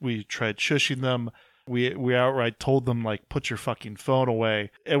pissed. We tried shushing them. We outright told them, put your fucking phone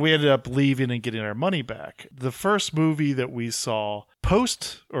away. And we ended up leaving and getting our money back. The first movie that we saw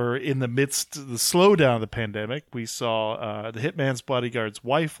post or in the midst of the slowdown of the pandemic, we saw The Hitman's Bodyguard's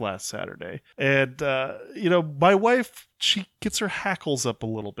Wife last Saturday. And, my wife, she gets her hackles up a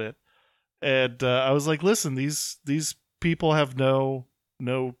little bit. And I was like, listen, these people have no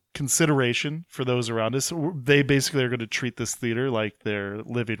consideration for those around us. They basically are going to treat this theater like their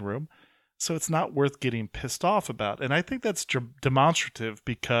living room. So it's not worth getting pissed off about. And I think that's demonstrative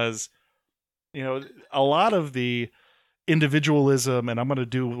because, a lot of the individualism and I'm going to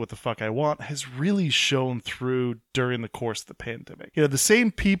do what the fuck I want has really shown through during the course of the pandemic. The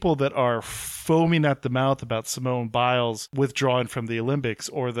same people that are foaming at the mouth about Simone Biles withdrawing from the Olympics,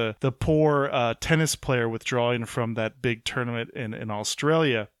 or the poor tennis player withdrawing from that big tournament in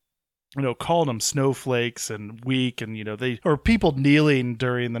Australia, calling them snowflakes and weak, and or people kneeling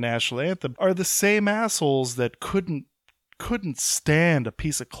during the national anthem, are the same assholes that couldn't stand a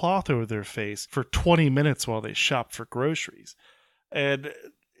piece of cloth over their face for 20 minutes while they shopped for groceries. And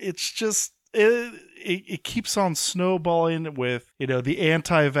it's just, it keeps on snowballing with, the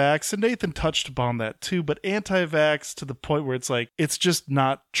anti-vax, and Nathan touched upon that too, but anti-vax to the point where it's like, it's just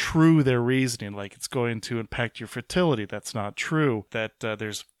not true, their reasoning, like it's going to impact your fertility. That's not true. That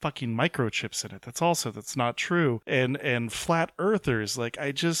there's fucking microchips in it. That's not true. And flat earthers, like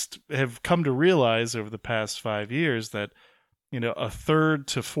I just have come to realize over the past 5 years that, a third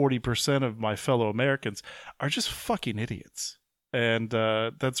to 40% of my fellow Americans are just fucking idiots. And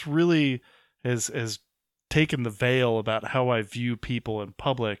that's really has taken the veil about how I view people in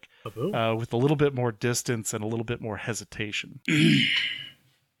public with a little bit more distance and a little bit more hesitation.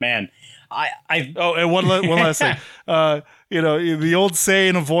 Man, and one last thing. The old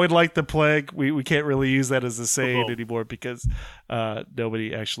saying, avoid like the plague, we can't really use that as a saying anymore because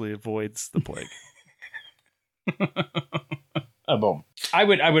nobody actually avoids the plague. Boom. I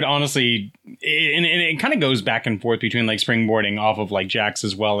would honestly, and it kind of goes back and forth between like springboarding off of like Jack's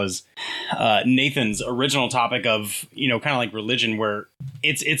as well as Nathan's original topic of, kind of like religion, where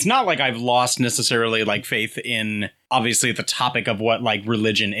it's not like I've lost necessarily like faith in obviously the topic of what like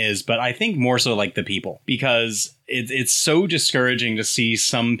religion is, but I think more so like the people, because it's so discouraging to see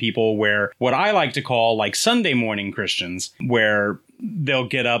some people where what I like to call like Sunday morning Christians, where they'll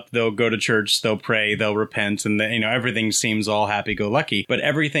get up, they'll go to church, they'll pray, they'll repent, and everything seems all happy-go-lucky. But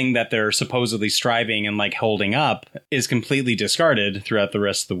everything that they're supposedly striving and like holding up is completely discarded throughout the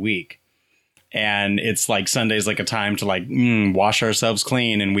rest of the week. And it's like Sunday's like a time to like wash ourselves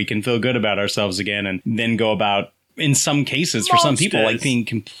clean and we can feel good about ourselves again, and then go about, in some cases, for some people, like being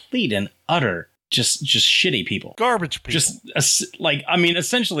complete and utter just shitty people, garbage people,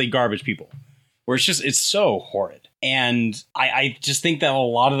 essentially garbage people, where it's so horrid. And I just think that a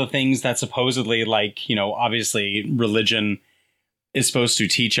lot of the things that supposedly like, obviously religion is supposed to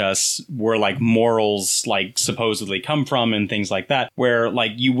teach us, where like morals like supposedly come from and things like that, where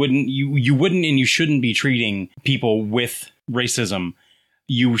like you wouldn't and you shouldn't be treating people with racism.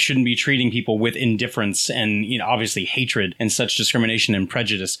 You shouldn't be treating people with indifference and, obviously hatred and such discrimination and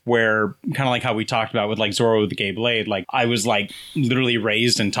prejudice, where kind of like how we talked about with like Zorro the Gay Blade, like I was like literally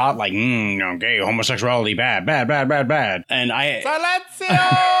raised and taught like, gay, homosexuality, bad. And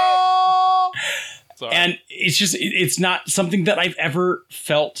and it's just, it's not something that I've ever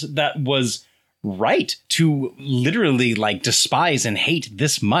felt that was right to literally like despise and hate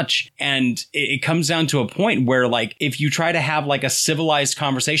this much. And it comes down to a point where like if you try to have like a civilized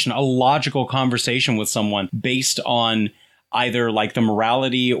conversation, a logical conversation with someone based on either like the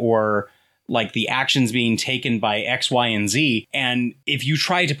morality or like the actions being taken by X, Y, and Z, and if you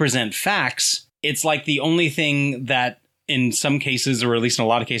try to present facts, it's like the only thing that in some cases, or at least in a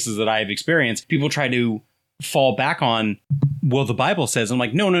lot of cases that I've experienced, people try to fall back on, well, the Bible says. I'm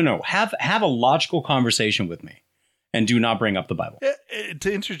like, no. Have a logical conversation with me and do not bring up the Bible.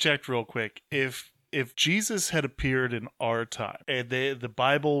 To interject real quick, if Jesus had appeared in our time and the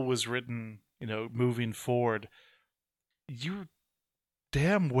Bible was written, moving forward, you're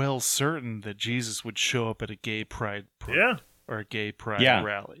damn well certain that Jesus would show up at a gay pride or a gay pride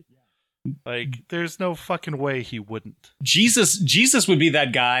rally. Like, there's no fucking way he wouldn't. Jesus would be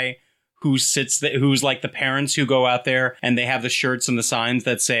that guy who's like the parents who go out there and they have the shirts and the signs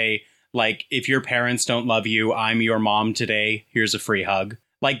that say, like, if your parents don't love you, I'm your mom today. Here's a free hug.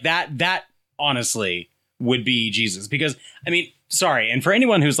 Like that honestly would be Jesus. Because, I mean, sorry. And for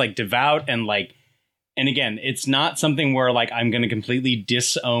anyone who's like devout and like, and again, it's not something where like I'm going to completely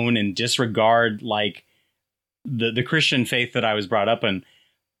disown and disregard like the Christian faith that I was brought up in.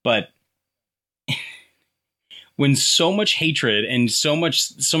 But when so much hatred and so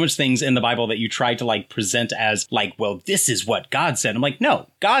much things in the Bible that you try to like present as like, well, this is what God said. I'm like, no,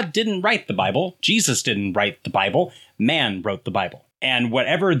 God didn't write the Bible. Jesus didn't write the Bible. Man wrote the Bible. And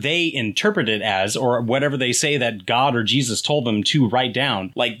whatever they interpret it as, or whatever they say that God or Jesus told them to write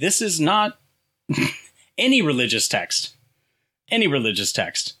down, like, this is not any religious text. Any religious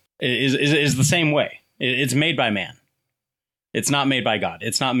text is the same way. It's made by man. It's not made by God.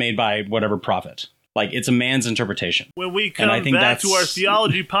 It's not made by whatever prophet. Like, it's a man's interpretation. When we come back to our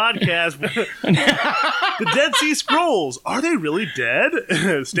theology podcast, the Dead Sea Scrolls, are they really dead?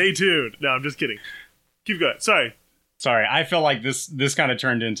 Stay tuned. No, I'm just kidding. Keep going. Sorry, I feel like this kind of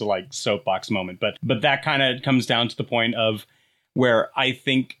turned into like soapbox moment, but that kind of comes down to the point of where I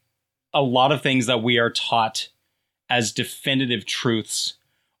think a lot of things that we are taught as definitive truths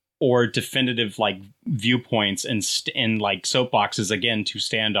or definitive like viewpoints and like soapboxes again to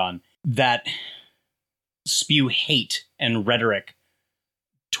stand on, that spew hate and rhetoric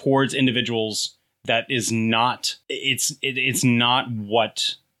towards individuals that is not, it's not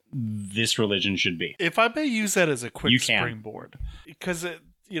what this religion should be. If I may use that as a quick springboard, because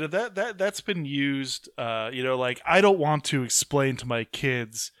that's been used. Like, I don't want to explain to my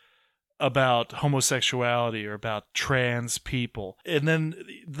kids about homosexuality or about trans people. And then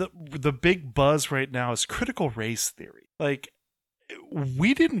the big buzz right now is critical race theory. Like,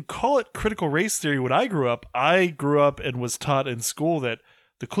 we didn't call it critical race theory when I grew up. I grew up and was taught in school that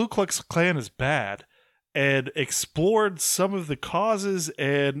the Ku Klux Klan is bad, and explored some of the causes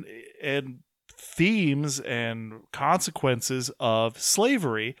and themes and consequences of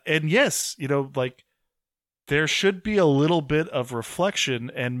slavery. And yes, like, there should be a little bit of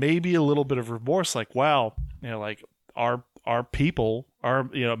reflection and maybe a little bit of remorse. Like, wow, like our people,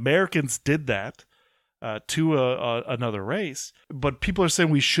 Americans did that to another race. But people are saying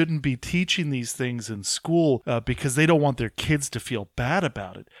we shouldn't be teaching these things in school because they don't want their kids to feel bad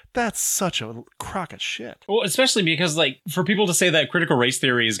about it. That's such a crock of shit. Well, especially because, like, for people to say that critical race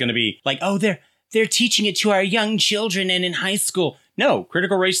theory is going to be like, oh, they're teaching it to our young children and in high school. No,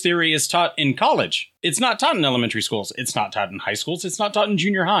 critical race theory is taught in college. It's not taught in elementary schools. It's not taught in high schools. It's not taught in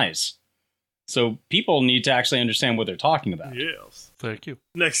junior highs. So people need to actually understand what they're talking about. Yes. Thank you.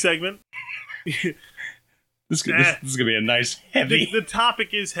 Next segment. This is going to be a nice, heavy... The topic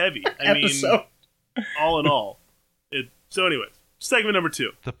is heavy. I mean, all in all. So anyways, segment number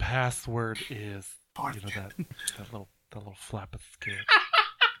 2. The password is, that little flap of skin.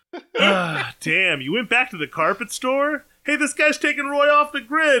 Damn, you went back to the carpet store? Hey, this guy's taking Roy off the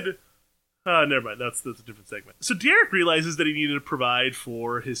grid. Never mind. That's a different segment. So Derek realizes that he needed to provide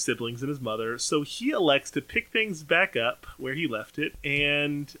for his siblings and his mother, so he elects to pick things back up where he left it,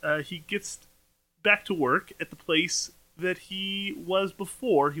 and he gets back to work at the place that he was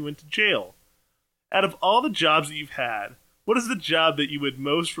before he went to jail. Out of all the jobs that you've had, what is the job that you would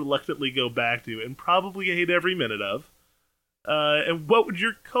most reluctantly go back to and probably hate every minute of? And what would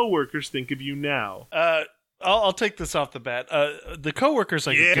your coworkers think of you now? I'll take this off the bat. The coworkers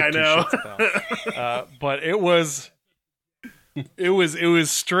I could give two shits about. But it was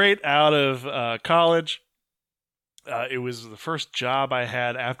straight out of college. It was the first job I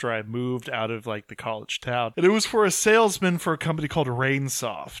had after I moved out of like the college town. And it was for a salesman for a company called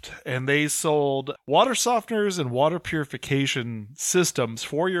Rainsoft. And they sold water softeners and water purification systems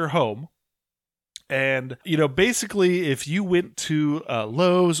for your home. And, basically, if you went to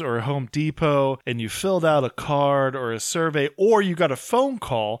Lowe's or Home Depot and you filled out a card or a survey, or you got a phone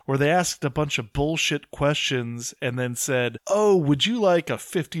call where they asked a bunch of bullshit questions and then said, oh, would you like a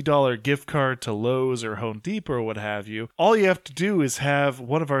 $50 gift card to Lowe's or Home Depot or what have you? All you have to do is have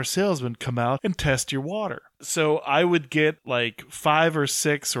one of our salesmen come out and test your water. So I would get like 5 or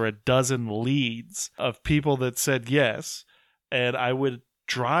 6 or a dozen leads of people that said yes, and I would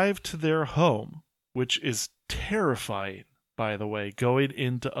drive to their home, which is terrifying, by the way, going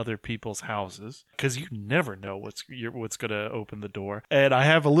into other people's houses, because you never know what's going to open the door. And I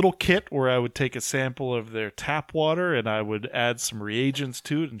have a little kit where I would take a sample of their tap water and I would add some reagents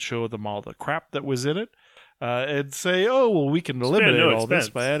to it and show them all the crap that was in it. And say, oh, well, we can eliminate all this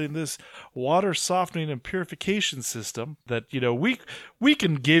by adding this water softening and purification system that, we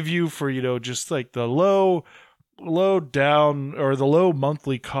can give you for, just like the low down or the low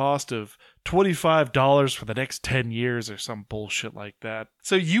monthly cost of $25 for the next 10 years or some bullshit like that.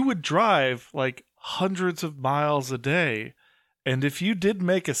 So you would drive like hundreds of miles a day, and if you did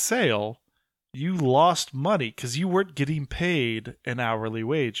make a sale, you lost money because you weren't getting paid an hourly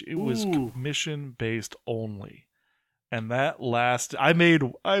wage. It was commission based only. And that I made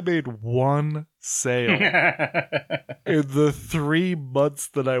one sale in the 3 months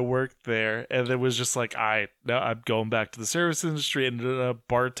that I worked there, and it was just like I'm going back to the service industry and ended up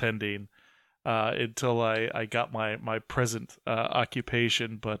bartending until I got my present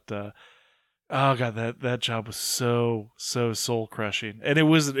occupation. But oh god, that job was so soul crushing, and it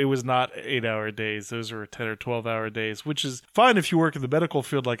was not 8-hour days; those were 10 or 12-hour days, which is fine if you work in the medical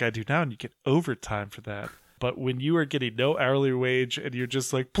field like I do now, and you get overtime for that. But when you are getting no hourly wage and you're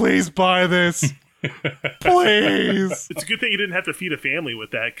just like, please buy this, please. It's a good thing you didn't have to feed a family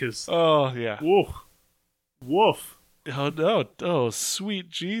with that, because woof. Oh no! Oh sweet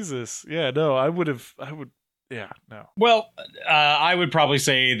Jesus! Yeah, no, I would. Yeah, no. Well, I would probably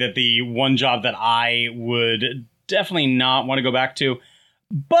say that the one job that I would definitely not want to go back to,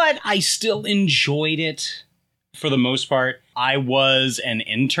 but I still enjoyed it for the most part. I was an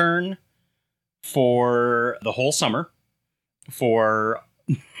intern for the whole summer for,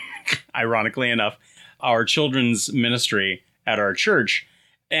 ironically enough, our children's ministry at our church.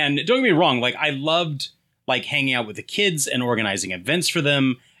 And don't get me wrong, like I loved like hanging out with the kids and organizing events for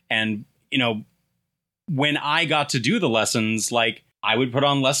them. And, when I got to do the lessons, like I would put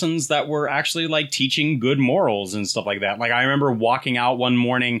on lessons that were actually like teaching good morals and stuff like that. Like I remember walking out one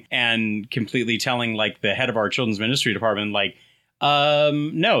morning and completely telling like the head of our children's ministry department, like,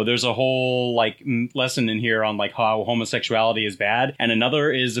 no, there's a whole like lesson in here on like how homosexuality is bad. And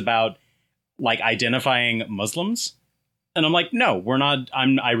another is about like identifying Muslims. And I'm like, no, we're not.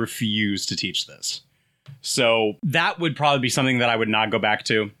 I refuse to teach this. So that would probably be something that I would not go back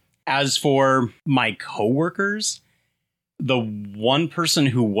to. As for my coworkers, the one person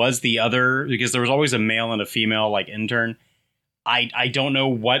who was the other, because there was always a male and a female like intern. I don't know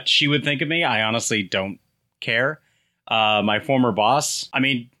what she would think of me. I honestly don't care. My former boss, I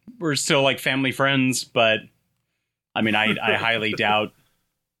mean, we're still like family friends, but I mean, I highly doubt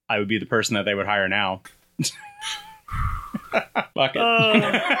I would be the person that they would hire now. Fuck it.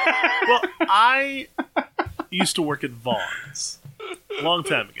 Well, I used to work at Vons a long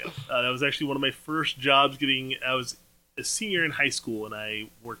time ago. That was actually one of my first jobs I was a senior in high school, and I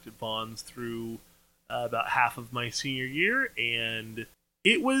worked at Vons through about half of my senior year, and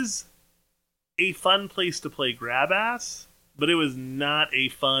it was a fun place to play grab ass, but it was not a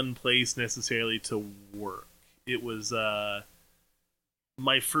fun place necessarily to work. It was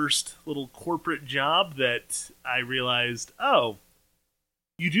my first little corporate job that I realized, oh,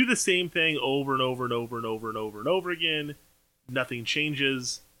 you do the same thing over and over and over and over and over and over again. Nothing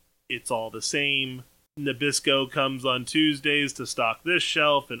changes. It's all the same. Nabisco comes on Tuesdays to stock this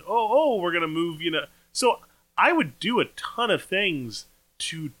shelf, and we're going to move, So I would do a ton of things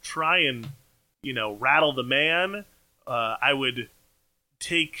to try and, rattle the man. I would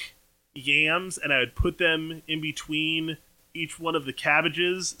take yams and I would put them in between each one of the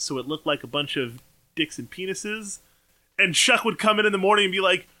cabbages so it looked like a bunch of dicks and penises. And Chuck would come in the morning and be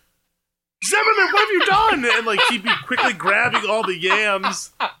like, Zimmerman, what have you done? And like he'd be quickly grabbing all the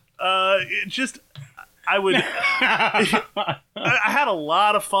yams. I had a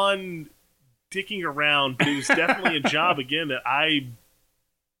lot of fun dicking around, but it was definitely a job again that I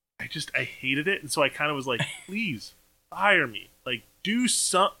hated it, and so I kind of was like, please fire me, like do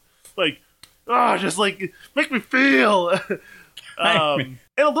something, like just like make me feel. And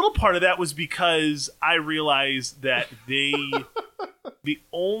a little part of that was because I realized that they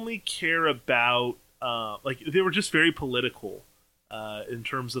only care about they were just very political in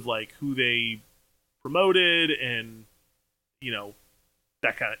terms of like who they promoted and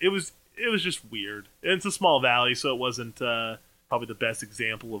that kind of it was just weird. And it's a small valley, so it wasn't probably the best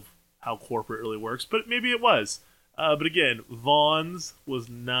example of how corporate really works, but maybe it was. But again, Vons was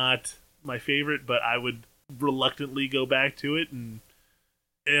not my favorite, but I would reluctantly go back to it. And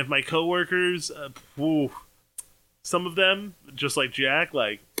if my coworkers, some of them, just like Jack,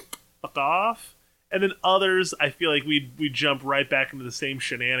 like fuck off. And then others, I feel like we'd jump right back into the same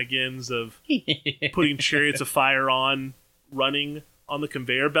shenanigans of putting Chariots of Fire on, running on the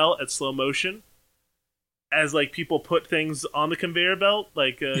conveyor belt at slow motion. As like people put things on the conveyor belt,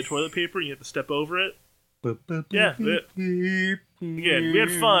 like toilet paper, and you have to step over it. Yeah. Again, we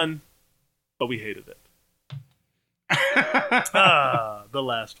had fun, but we hated it. The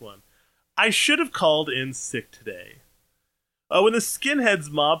last one. I should have called in sick today. When the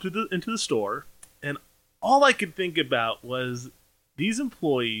skinheads mobbed into the store, and all I could think about was these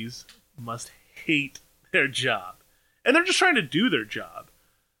employees must hate their job. And they're just trying to do their job.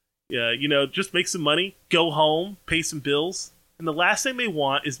 Yeah, just make some money, go home, pay some bills, and the last thing they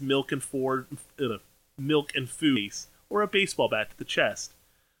want is milk and food, or a baseball bat to the chest.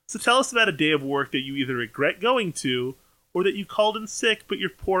 So tell us about a day of work that you either regret going to, or that you called in sick, but your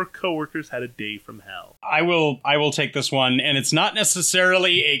poor coworkers had a day from hell. I will take this one, and it's not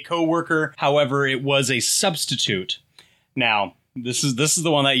necessarily a coworker. However, it was a substitute. Now, this is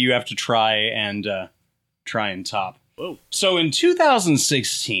the one that you have to try and top. Whoa. So in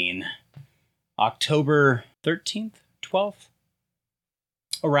 2016, October 13th, 12th,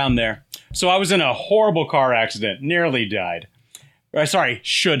 around there. So I was in a horrible car accident, nearly died. Sorry,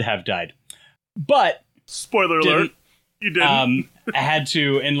 should have died. But spoiler alert, you didn't. I had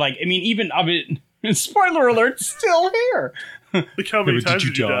to, and even of it. Spoiler alert, still here. Look how many times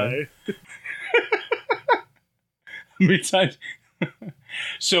did you die? How many times?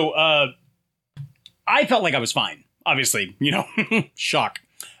 So I felt like I was fine. Obviously, shock.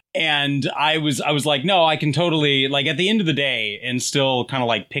 And I was like, no, I can totally, like, at the end of the day, and still kind of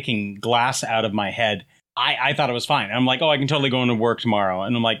like picking glass out of my head, I thought it was fine. I'm like, oh, I can totally go into work tomorrow.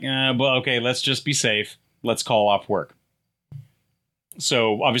 And I'm like, well, okay, let's just be safe. Let's call off work.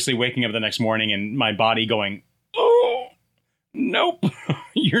 So obviously waking up the next morning and my body going, oh, nope,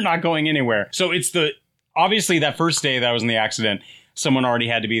 you're not going anywhere. So obviously that first day that I was in the accident, someone already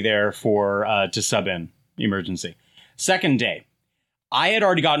had to be there to sub in emergency. Second day, I had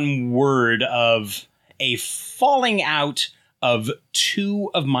already gotten word of a falling out of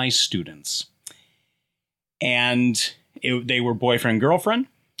 2 of my students. And they were boyfriend-girlfriend.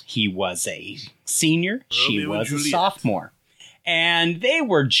 He was a senior. She was a sophomore. And they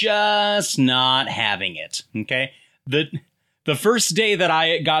were just not having it. Okay? The first day that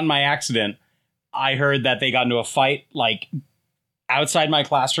I got in my accident, I heard that they got into a fight, like, outside my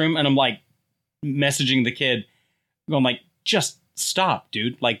classroom. And I'm, like, messaging the kid, going, like, just stop,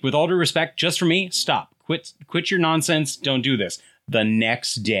 dude. Like, with all due respect, just for me, stop. Quit your nonsense. Don't do this. The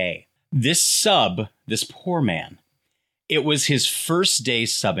next day, this poor man, it was his first day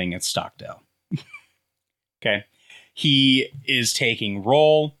subbing at Stockdale. Okay. He is taking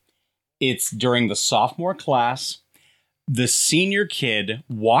roll. It's during the sophomore class. The senior kid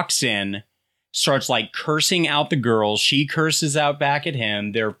walks in, starts like cursing out the girls. She curses out back at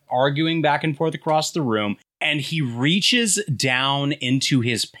him. They're arguing back and forth across the room. And he reaches down into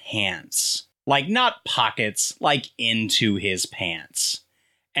his pants. Like, not pockets, like into his pants.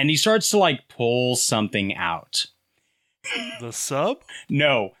 And he starts to like pull something out. The sub?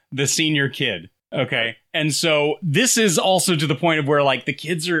 No, the senior kid. Okay. And so this is also to the point of where like the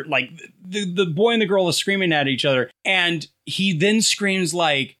kids are like the boy and the girl are screaming at each other. And he then screams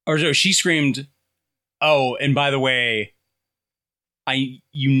like, or no, she screamed, "Oh, and by the way,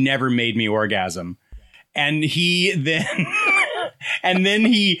 you never made me orgasm." And he then and then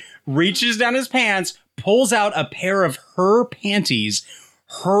he reaches down his pants, pulls out a pair of her panties,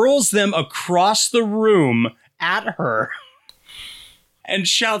 hurls them across the room at her, and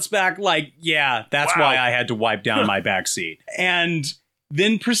shouts back like, "Yeah, that's why I had to wipe down my backseat." And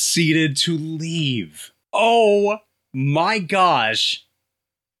then proceeded to leave. Oh my gosh.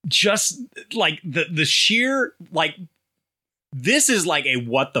 Just like the sheer, like, this is like a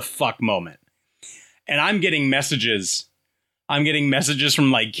what the fuck moment. And I'm getting messages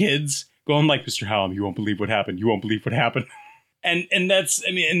from like kids going like, "Mr. Hallam, you won't believe what happened. You won't believe what happened." And that's,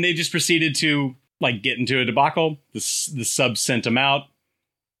 I mean, and they just proceeded to like get into a debacle. The sub sent him out.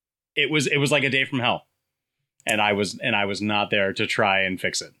 It was like a day from hell. And I was not there to try and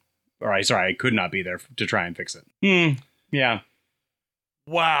fix it. I could not be there to try and fix it. Yeah.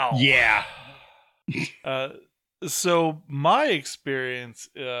 Wow. Yeah. So my experience,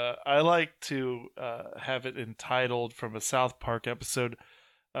 I like to have it entitled from a South Park episode,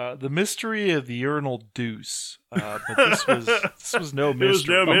 "The Mystery of the Urinal Deuce." But this was no mystery. It was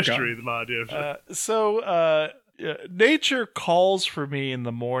no mystery, my dear. So nature calls for me in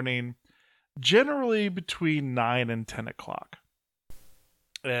the morning, generally between 9 and 10 o'clock.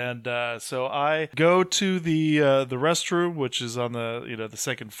 And so I go to the restroom, which is on the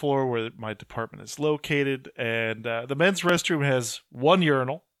second floor where my department is located, and the men's restroom has one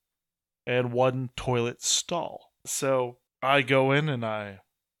urinal and one toilet stall. So I go in and I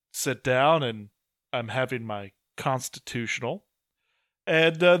sit down, and I'm having my constitutional.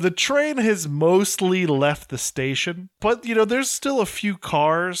 And the train has mostly left the station, but there's still a few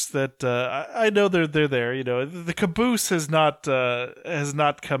cars that I know they're there. The caboose has not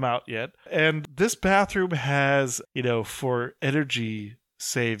come out yet, and this bathroom has for energy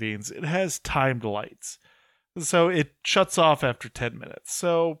savings, it has timed lights, so it shuts off after 10 minutes.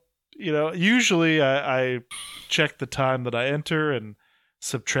 So usually I check the time that I enter and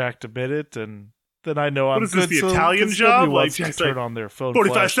subtract a minute, and then I know I'm good. What is this, the Italian job? Like, to turn on their phone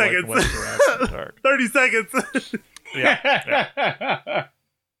 45 seconds. 30 seconds. Yeah.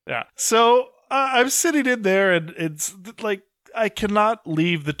 So I'm sitting in there, and it's like I cannot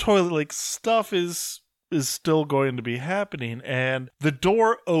leave the toilet. Like, stuff is still going to be happening, and the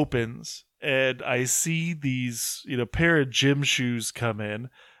door opens, and I see these pair of gym shoes come in,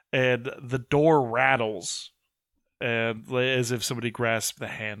 and the door rattles, and as if somebody grasped the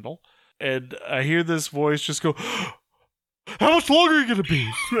handle. And I hear this voice just go, "How much longer are you going to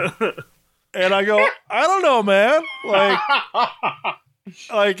be?" And I go, "I don't know, man.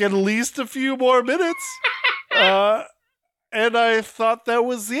 Like at least a few more minutes." And I thought that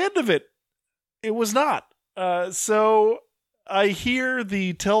was the end of it. It was not. So I hear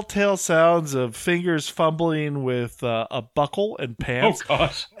the telltale sounds of fingers fumbling with a buckle and pants. Oh,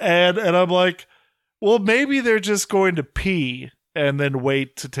 gosh. And I'm like, well, maybe they're just going to pee and then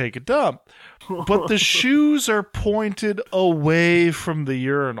wait to take a dump. But the shoes are pointed away from the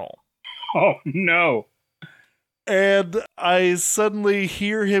urinal. Oh, no. And I suddenly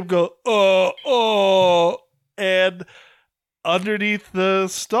hear him go, oh. And underneath the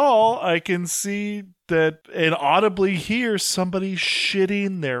stall, I can see that and audibly hear somebody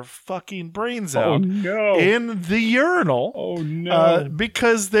shitting their fucking brains out in the urinal. Oh, no.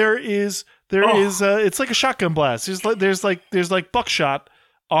 Because there's there is it's like a shotgun blast. There's like buckshot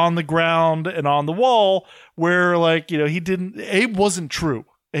on the ground and on the wall where Abe wasn't true.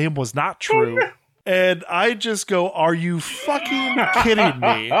 Abe was not true. And I just go, are you fucking kidding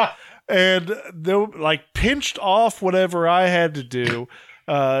me? And they pinched off whatever I had to do.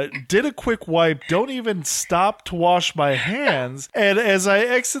 Did a quick wipe, don't even stop to wash my hands. And as I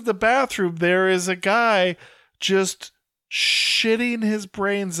exit the bathroom, there is a guy just shitting his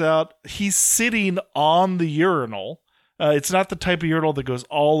brains out. He's sitting on the urinal. It's not the type of urinal that goes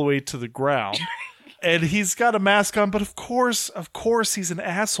all the way to the ground. And he's got a mask on, but of course, he's an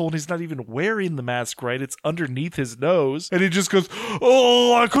asshole and he's not even wearing the mask right. It's underneath his nose. And he just goes,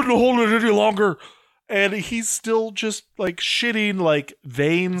 oh, I couldn't hold it any longer. And he's still just shitting,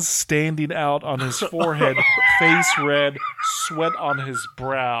 veins standing out on his forehead, face red, sweat on his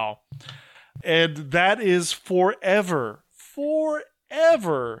brow. And that is forever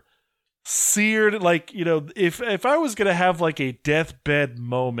seared. If I was going to have a deathbed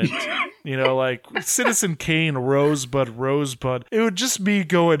moment, Citizen Kane, Rosebud, it would just me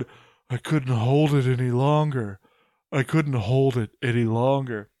going, I couldn't hold it any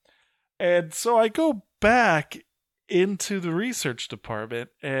longer. And so I go back into the research department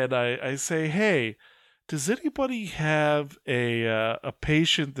and I say, hey, does anybody have a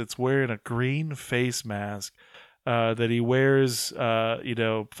patient that's wearing a green face mask that he wears,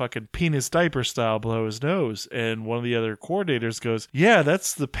 fucking penis diaper style below his nose? And one of the other coordinators goes, yeah,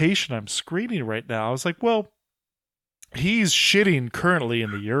 that's the patient I'm screening right now. I was like, well, he's shitting currently in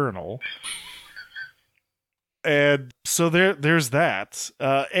the urinal. And so there's that.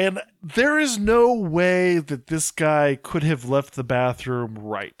 And there is no way that this guy could have left the bathroom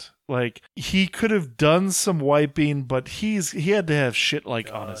right. He could have done some wiping, but he had to have shit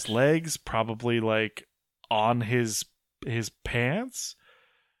on his legs, probably on his pants.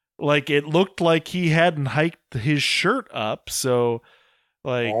 It looked like he hadn't hiked his shirt up, so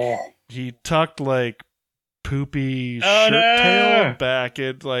he tucked poopy shirt tail back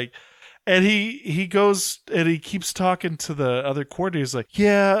and and he goes and he keeps talking to the other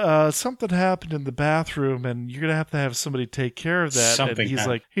coordinators something happened in the bathroom and you're gonna have somebody take care of that. Something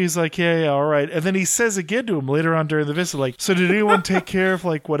and he's like yeah, all right. And then he says again to him later on during the visit, so did anyone take care of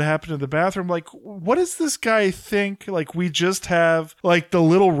what happened in the bathroom? What does this guy think? We just have the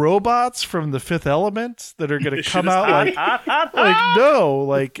little robots from the Fifth Element that are gonna come out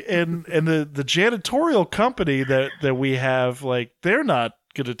no, and the janitorial company that we have, they're not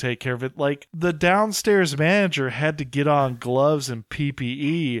gonna take care of it. The downstairs manager had to get on gloves and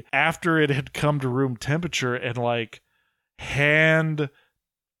PPE after it had come to room temperature and hand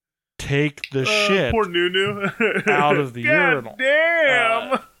take the shit poor Nunu out of the urinal.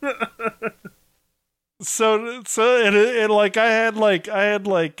 Damn. So I had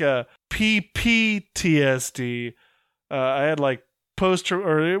PPTSD. I had post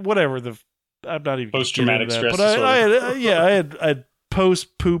or whatever I'm not even post traumatic stress disorder. I had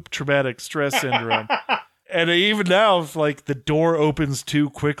post-poop traumatic stress syndrome. And even now, if the door opens too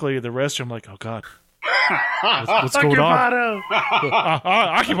quickly in the restroom, I'm like, oh God, what's going on?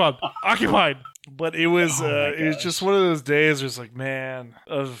 Occupied. But it was it was just one of those days where it's man,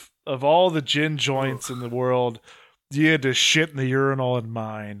 of all the gin joints in the world, you had to shit in the urinal in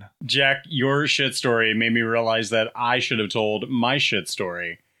mine. Jack, your shit story made me realize that I should have told my shit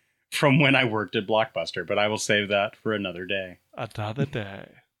story from when I worked at Blockbuster, but I will save that for another day. Another day.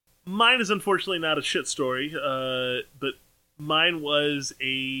 Mine is unfortunately not a shit story, but mine was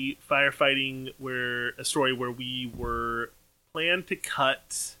a firefighting story where we were planned to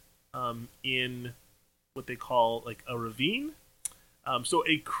cut in what they call a ravine. So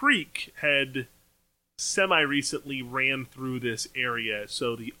a creek had semi-recently ran through this area,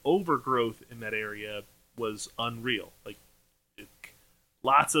 so the overgrowth in that area was unreal.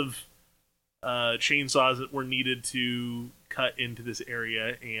 Lots of chainsaws that were needed to cut into this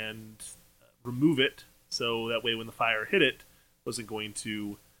area and remove it, so that way when the fire hit it, wasn't going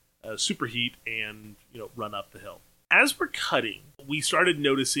to superheat and run up the hill. As we're cutting, we started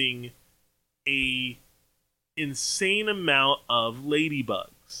noticing a insane amount of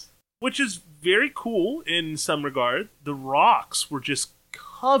ladybugs, which is very cool in some regard. The rocks were just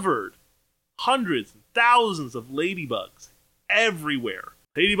covered, hundreds and thousands of ladybugs everywhere.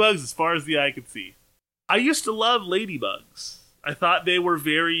 Ladybugs as far as the eye could see. I used to love ladybugs. I thought they were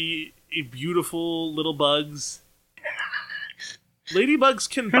very beautiful little bugs. Ladybugs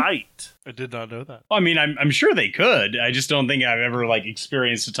can bite. I did not know that. I mean, I'm sure they could. I just don't think I've ever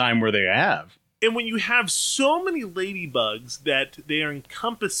experienced a time where they have. And when you have so many ladybugs that they are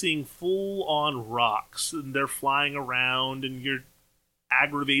encompassing full-on rocks and they're flying around and you're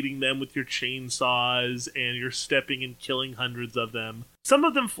aggravating them with your chainsaws, and you're stepping and killing hundreds of them. Some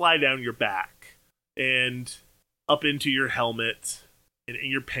of them fly down your back and up into your helmet and in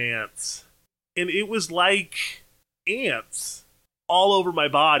your pants. And it was like ants all over my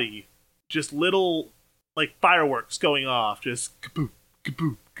body. Just little, like, fireworks going off. Just kaboom,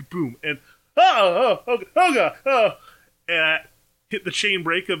 kaboom, kaboom. And, oh God. And I hit the chain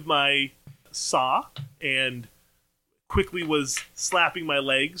brake of my saw and quickly was slapping my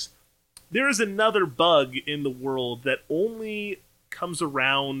legs. There is another bug in the world that only comes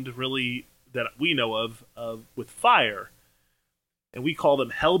around, really, that we know of with fire. And we call them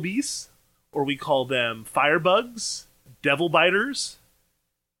hell beasts, or we call them firebugs, devil biters.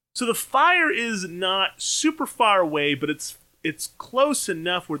 So the fire is not super far away, but it's close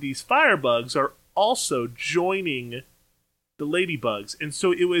enough where these firebugs are also joining the ladybugs. And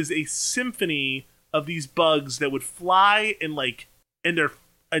so it was a symphony of these bugs that would fly and their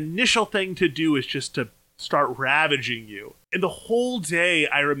initial thing to do is just to start ravaging you. And the whole day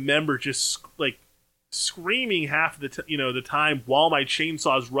I remember just like screaming half of the time while my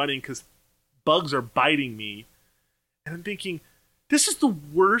chainsaw's running because bugs are biting me. And I'm thinking, this is the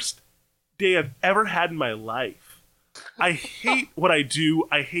worst day I've ever had in my life. I hate what I do.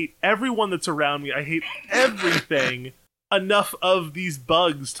 I hate everyone that's around me. I hate everything. Enough of these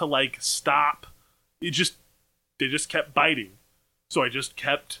bugs to like stop. They just kept biting. So I just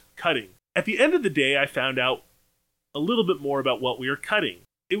kept cutting. At the end of the day, I found out a little bit more about what we were cutting.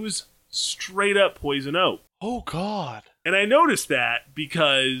 It was straight up poison oak. Oh, God. And I noticed that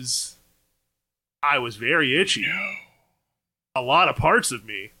because I was very itchy. A lot of parts of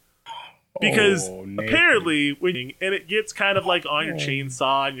me. Because apparently, and it gets kind of like on your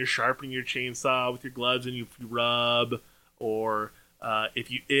chainsaw, and you're sharpening your chainsaw with your gloves, and you rub, or if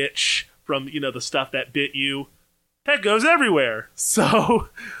you itch from the stuff that bit you, that goes everywhere. So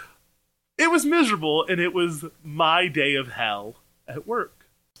it was miserable, and it was my day of hell at work.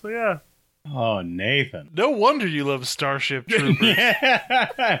 So yeah. Oh, Nathan. No wonder you love Starship Troopers.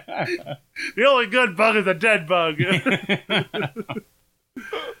 The only good bug is a dead bug.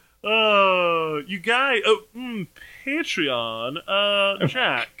 Oh, you guys. Patreon.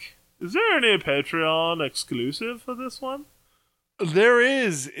 Jack, is there any Patreon exclusive for this one? There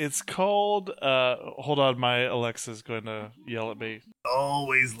is. It's called. Hold on, my Alexa's going to yell at me.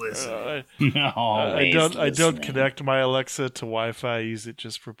 Always listen. I don't connect my Alexa to Wi-Fi. I use it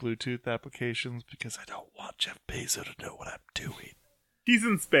just for Bluetooth applications because I don't want Jeff Bezos to know what I'm doing. He's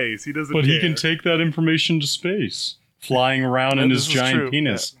in space. He doesn't. But care. he can take that information to space, flying around in his giant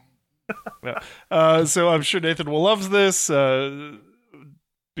penis. Yeah. So I'm sure Nathan will love this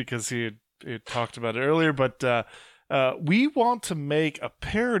because he had talked about it earlier. But we want to make a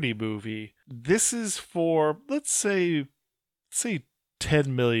parody movie. This is for let's say $10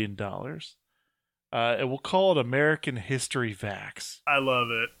 million. And we'll call it American History Vax. I love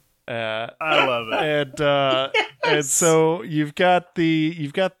it. I love it. And so you've got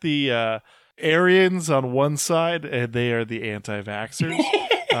the Aryans on one side, and they are the anti-vaxxers.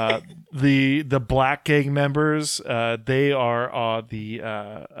 The black gang members, they are the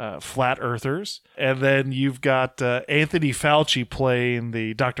flat earthers, and then you've got Anthony Fauci playing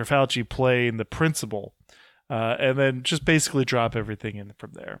Dr. Fauci playing the principal, and then just basically drop everything in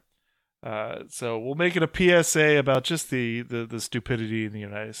from there. So we'll make it a PSA about just the stupidity in the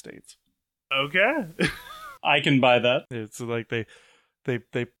United States. Okay. I can buy that. It's like they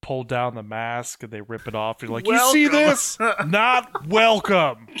pull down the mask and they rip it off. You're like, welcome. You see this? Not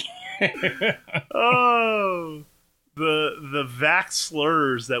welcome. Oh, the vax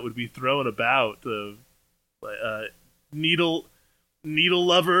slurs that would be thrown about. The needle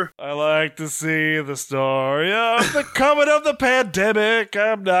lover. I like to see the story of the coming of the pandemic.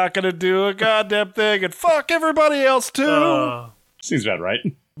 I'm not gonna do a goddamn thing and fuck everybody else too. Seems about right.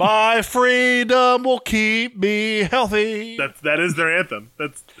 My freedom will keep me healthy. That is their anthem.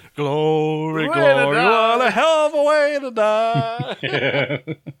 That's glory, what a hell of a way to die.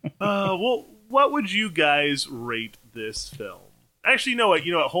 Well, what would you guys rate this film? Actually, you know what?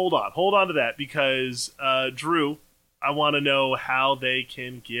 Hold on to that because Drew, I want to know how they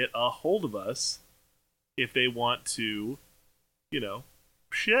can get a hold of us if they want to,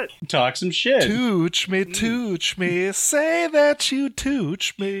 shit. Talk some shit. Tooch me, say that you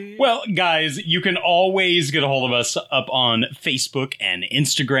tooch me. Well, guys, you can always get a hold of us up on Facebook and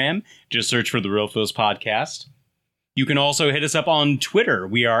Instagram. Just search for The Real Feels Podcast. You can also hit us up on Twitter.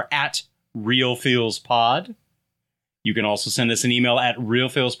 We are at RealFeelsPod. You can also send us an email at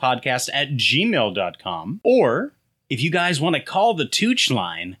realfeelspodcast@gmail.com. Or, if you guys want to call the Tooch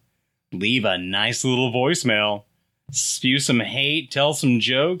line, leave a nice little voicemail. spew some hate, tell some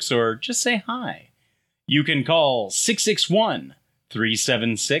jokes, or just say hi, you can call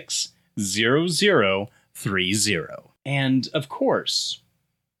 661-376-0030. And, of course,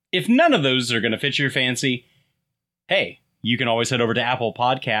 if none of those are going to fit your fancy, hey, you can always head over to Apple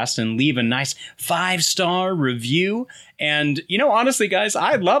Podcasts and leave a nice 5-star review. And, honestly, guys,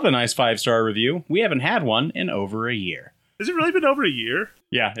 I'd love a nice 5-star review. We haven't had one in over a year. Has it really been over a year?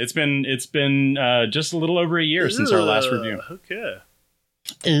 Yeah, it's been just a little over a year since our last review. Okay.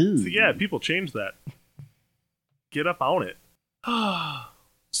 Ooh. So yeah, people change that. Get up on it.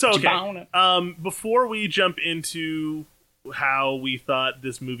 So okay. Before we jump into how we thought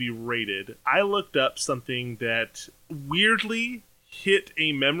this movie rated, I looked up something that weirdly hit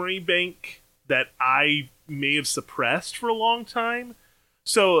a memory bank that I may have suppressed for a long time.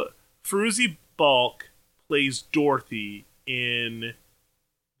 So Fairuza Balk plays Dorothy in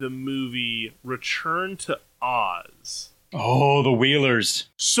the movie Return to Oz. Oh, the Wheelers.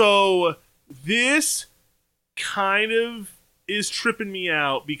 So this kind of is tripping me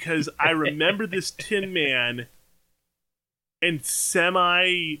out because I remember this Tin Man and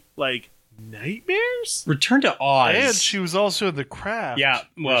nightmares? Return to Oz. And she was also in The Craft. Yeah,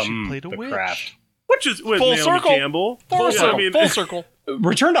 well, she played a The witch. Craft. Which is with Full Naomi circle. Campbell. Full circle. Full circle.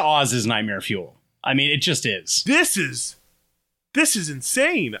 Return to Oz is nightmare fuel. I mean, it just is. This is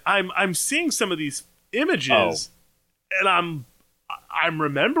insane. I'm seeing some of these images, and I'm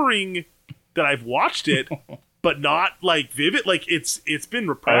remembering that I've watched it, but not vivid. It's been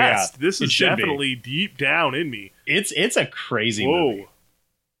repressed. This is definitely deep down in me. It's a crazy movie.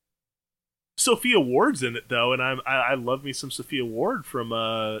 Sophia Ward's in it though, and I love me some Sophia Ward from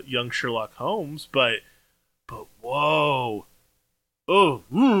Young Sherlock Holmes, but whoa. Oh,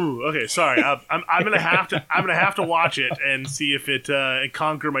 ooh, okay. Sorry, I'm gonna have to watch it and see if it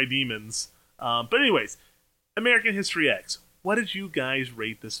conquer my demons. But anyways, American History X. What did you guys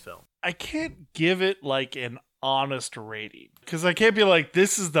rate this film? I can't give it an honest rating because I can't be like,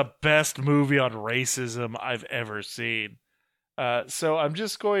 this is the best movie on racism I've ever seen. So I'm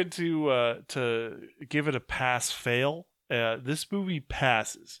just going to give it a pass-fail. This movie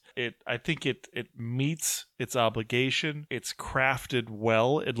passes. I think it meets its obligation. It's crafted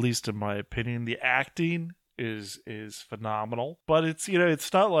well, at least in my opinion. The acting is phenomenal, but it's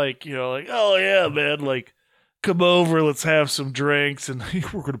not oh yeah, man, come over, let's have some drinks, and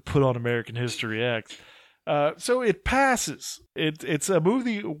we're gonna put on American History X. So it passes. It's a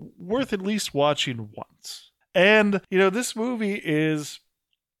movie worth at least watching once. And this movie is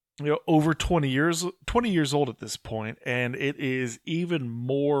over 20 years old at this point, and it is even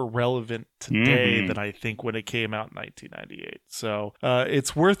more relevant today than I think when it came out in 1998. So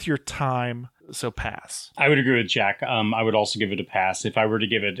it's worth your time. So pass. I would agree with Jack. I would also give it a pass. If I were to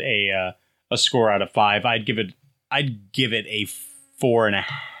give it a score out of 5, I'd give it a 4.5.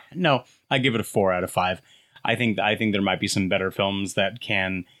 No, I'd give it a 4 out of 5. I think there might be some better films that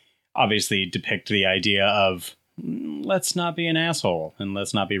can obviously depict the idea of let's not be an asshole and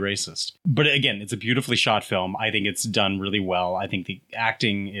let's not be racist. But again, it's a beautifully shot film. I think it's done really well. I think the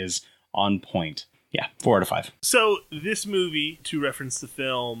acting is on point. Yeah, 4 out of 5. So this movie, to reference the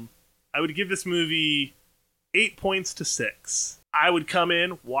film, I would give this movie 8 points to 6. I would come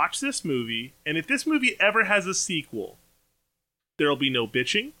in, watch this movie, and if this movie ever has a sequel, there'll be no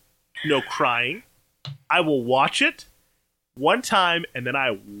bitching, no crying. I will watch it one time, and then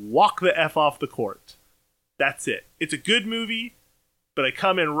I walk the F off the court. That's it. It's a good movie, but I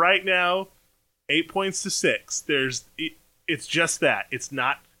come in right now, 8 points to 6. It's just that. It's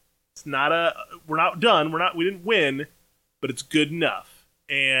not we're not done. We didn't win, but it's good enough.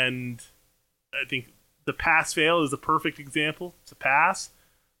 And I think the pass-fail is a perfect example. It's a pass,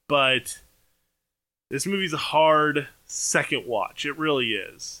 but this movie's a hard second watch. It really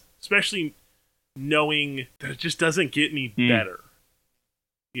is. Especially knowing that it just doesn't get any better.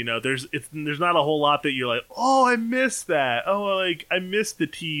 There's not a whole lot that you're like, oh, I missed that. Oh, I missed the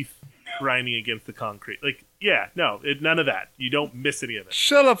teeth grinding against the concrete. Yeah, no, none of that. You don't miss any of it.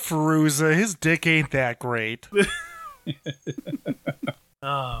 Shut up, Fairuza. His dick ain't that great.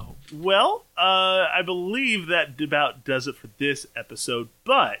 Well, I believe that about does it for this episode,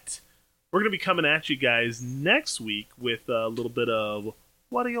 but we're going to be coming at you guys next week with a little bit of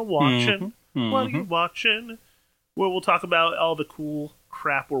What Are You Watching? What Are You Watching? Where we'll talk about all the cool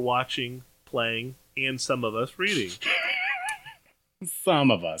crap we're watching, playing, and some of us reading.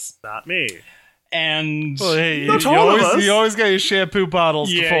 Some of us. Not me. And well, hey, you always got your shampoo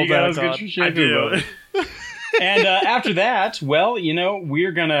bottles to fold back on. I do. And after that, well, you know,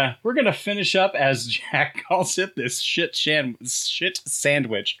 we're gonna finish up, as Jack calls it, this shit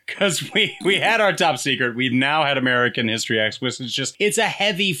sandwich, because we had our top secret. We've now had American History X, which is it's a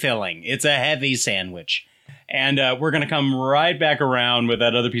heavy filling. It's a heavy sandwich, and we're gonna come right back around with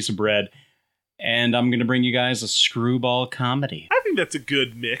that other piece of bread, and I'm gonna bring you guys a screwball comedy. I think that's a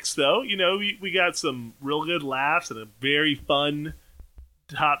good mix, though. You know, we got some real good laughs and a very fun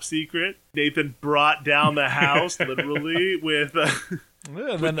top secret. Nathan brought down the house literally with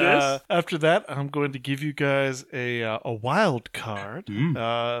and then after that, I'm going to give you guys a wild card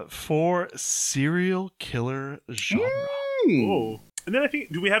for serial killer genre. Oh. And then I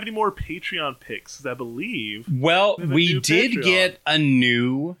think, do we have any more Patreon picks? Because I believe we did get a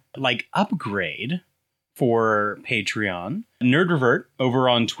new upgrade for Patreon. Nerd Revert over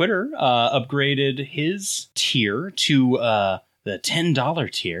on Twitter upgraded his tier to the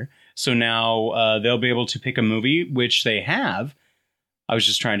 $10 tier. So now they'll be able to pick a movie, which they have. I was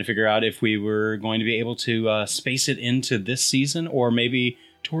just trying to figure out if we were going to be able to space it into this season or maybe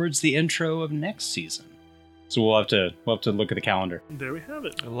towards the intro of next season. So we'll have to look at the calendar. There we have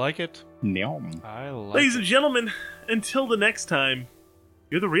it. I like it. Ladies and gentlemen, until the next time,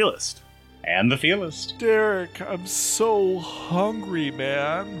 you're the realist. And the feelist. Derek, I'm so hungry,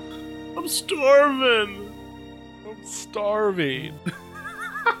 man. I'm starving.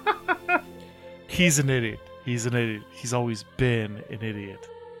 He's an idiot. He's always been an idiot.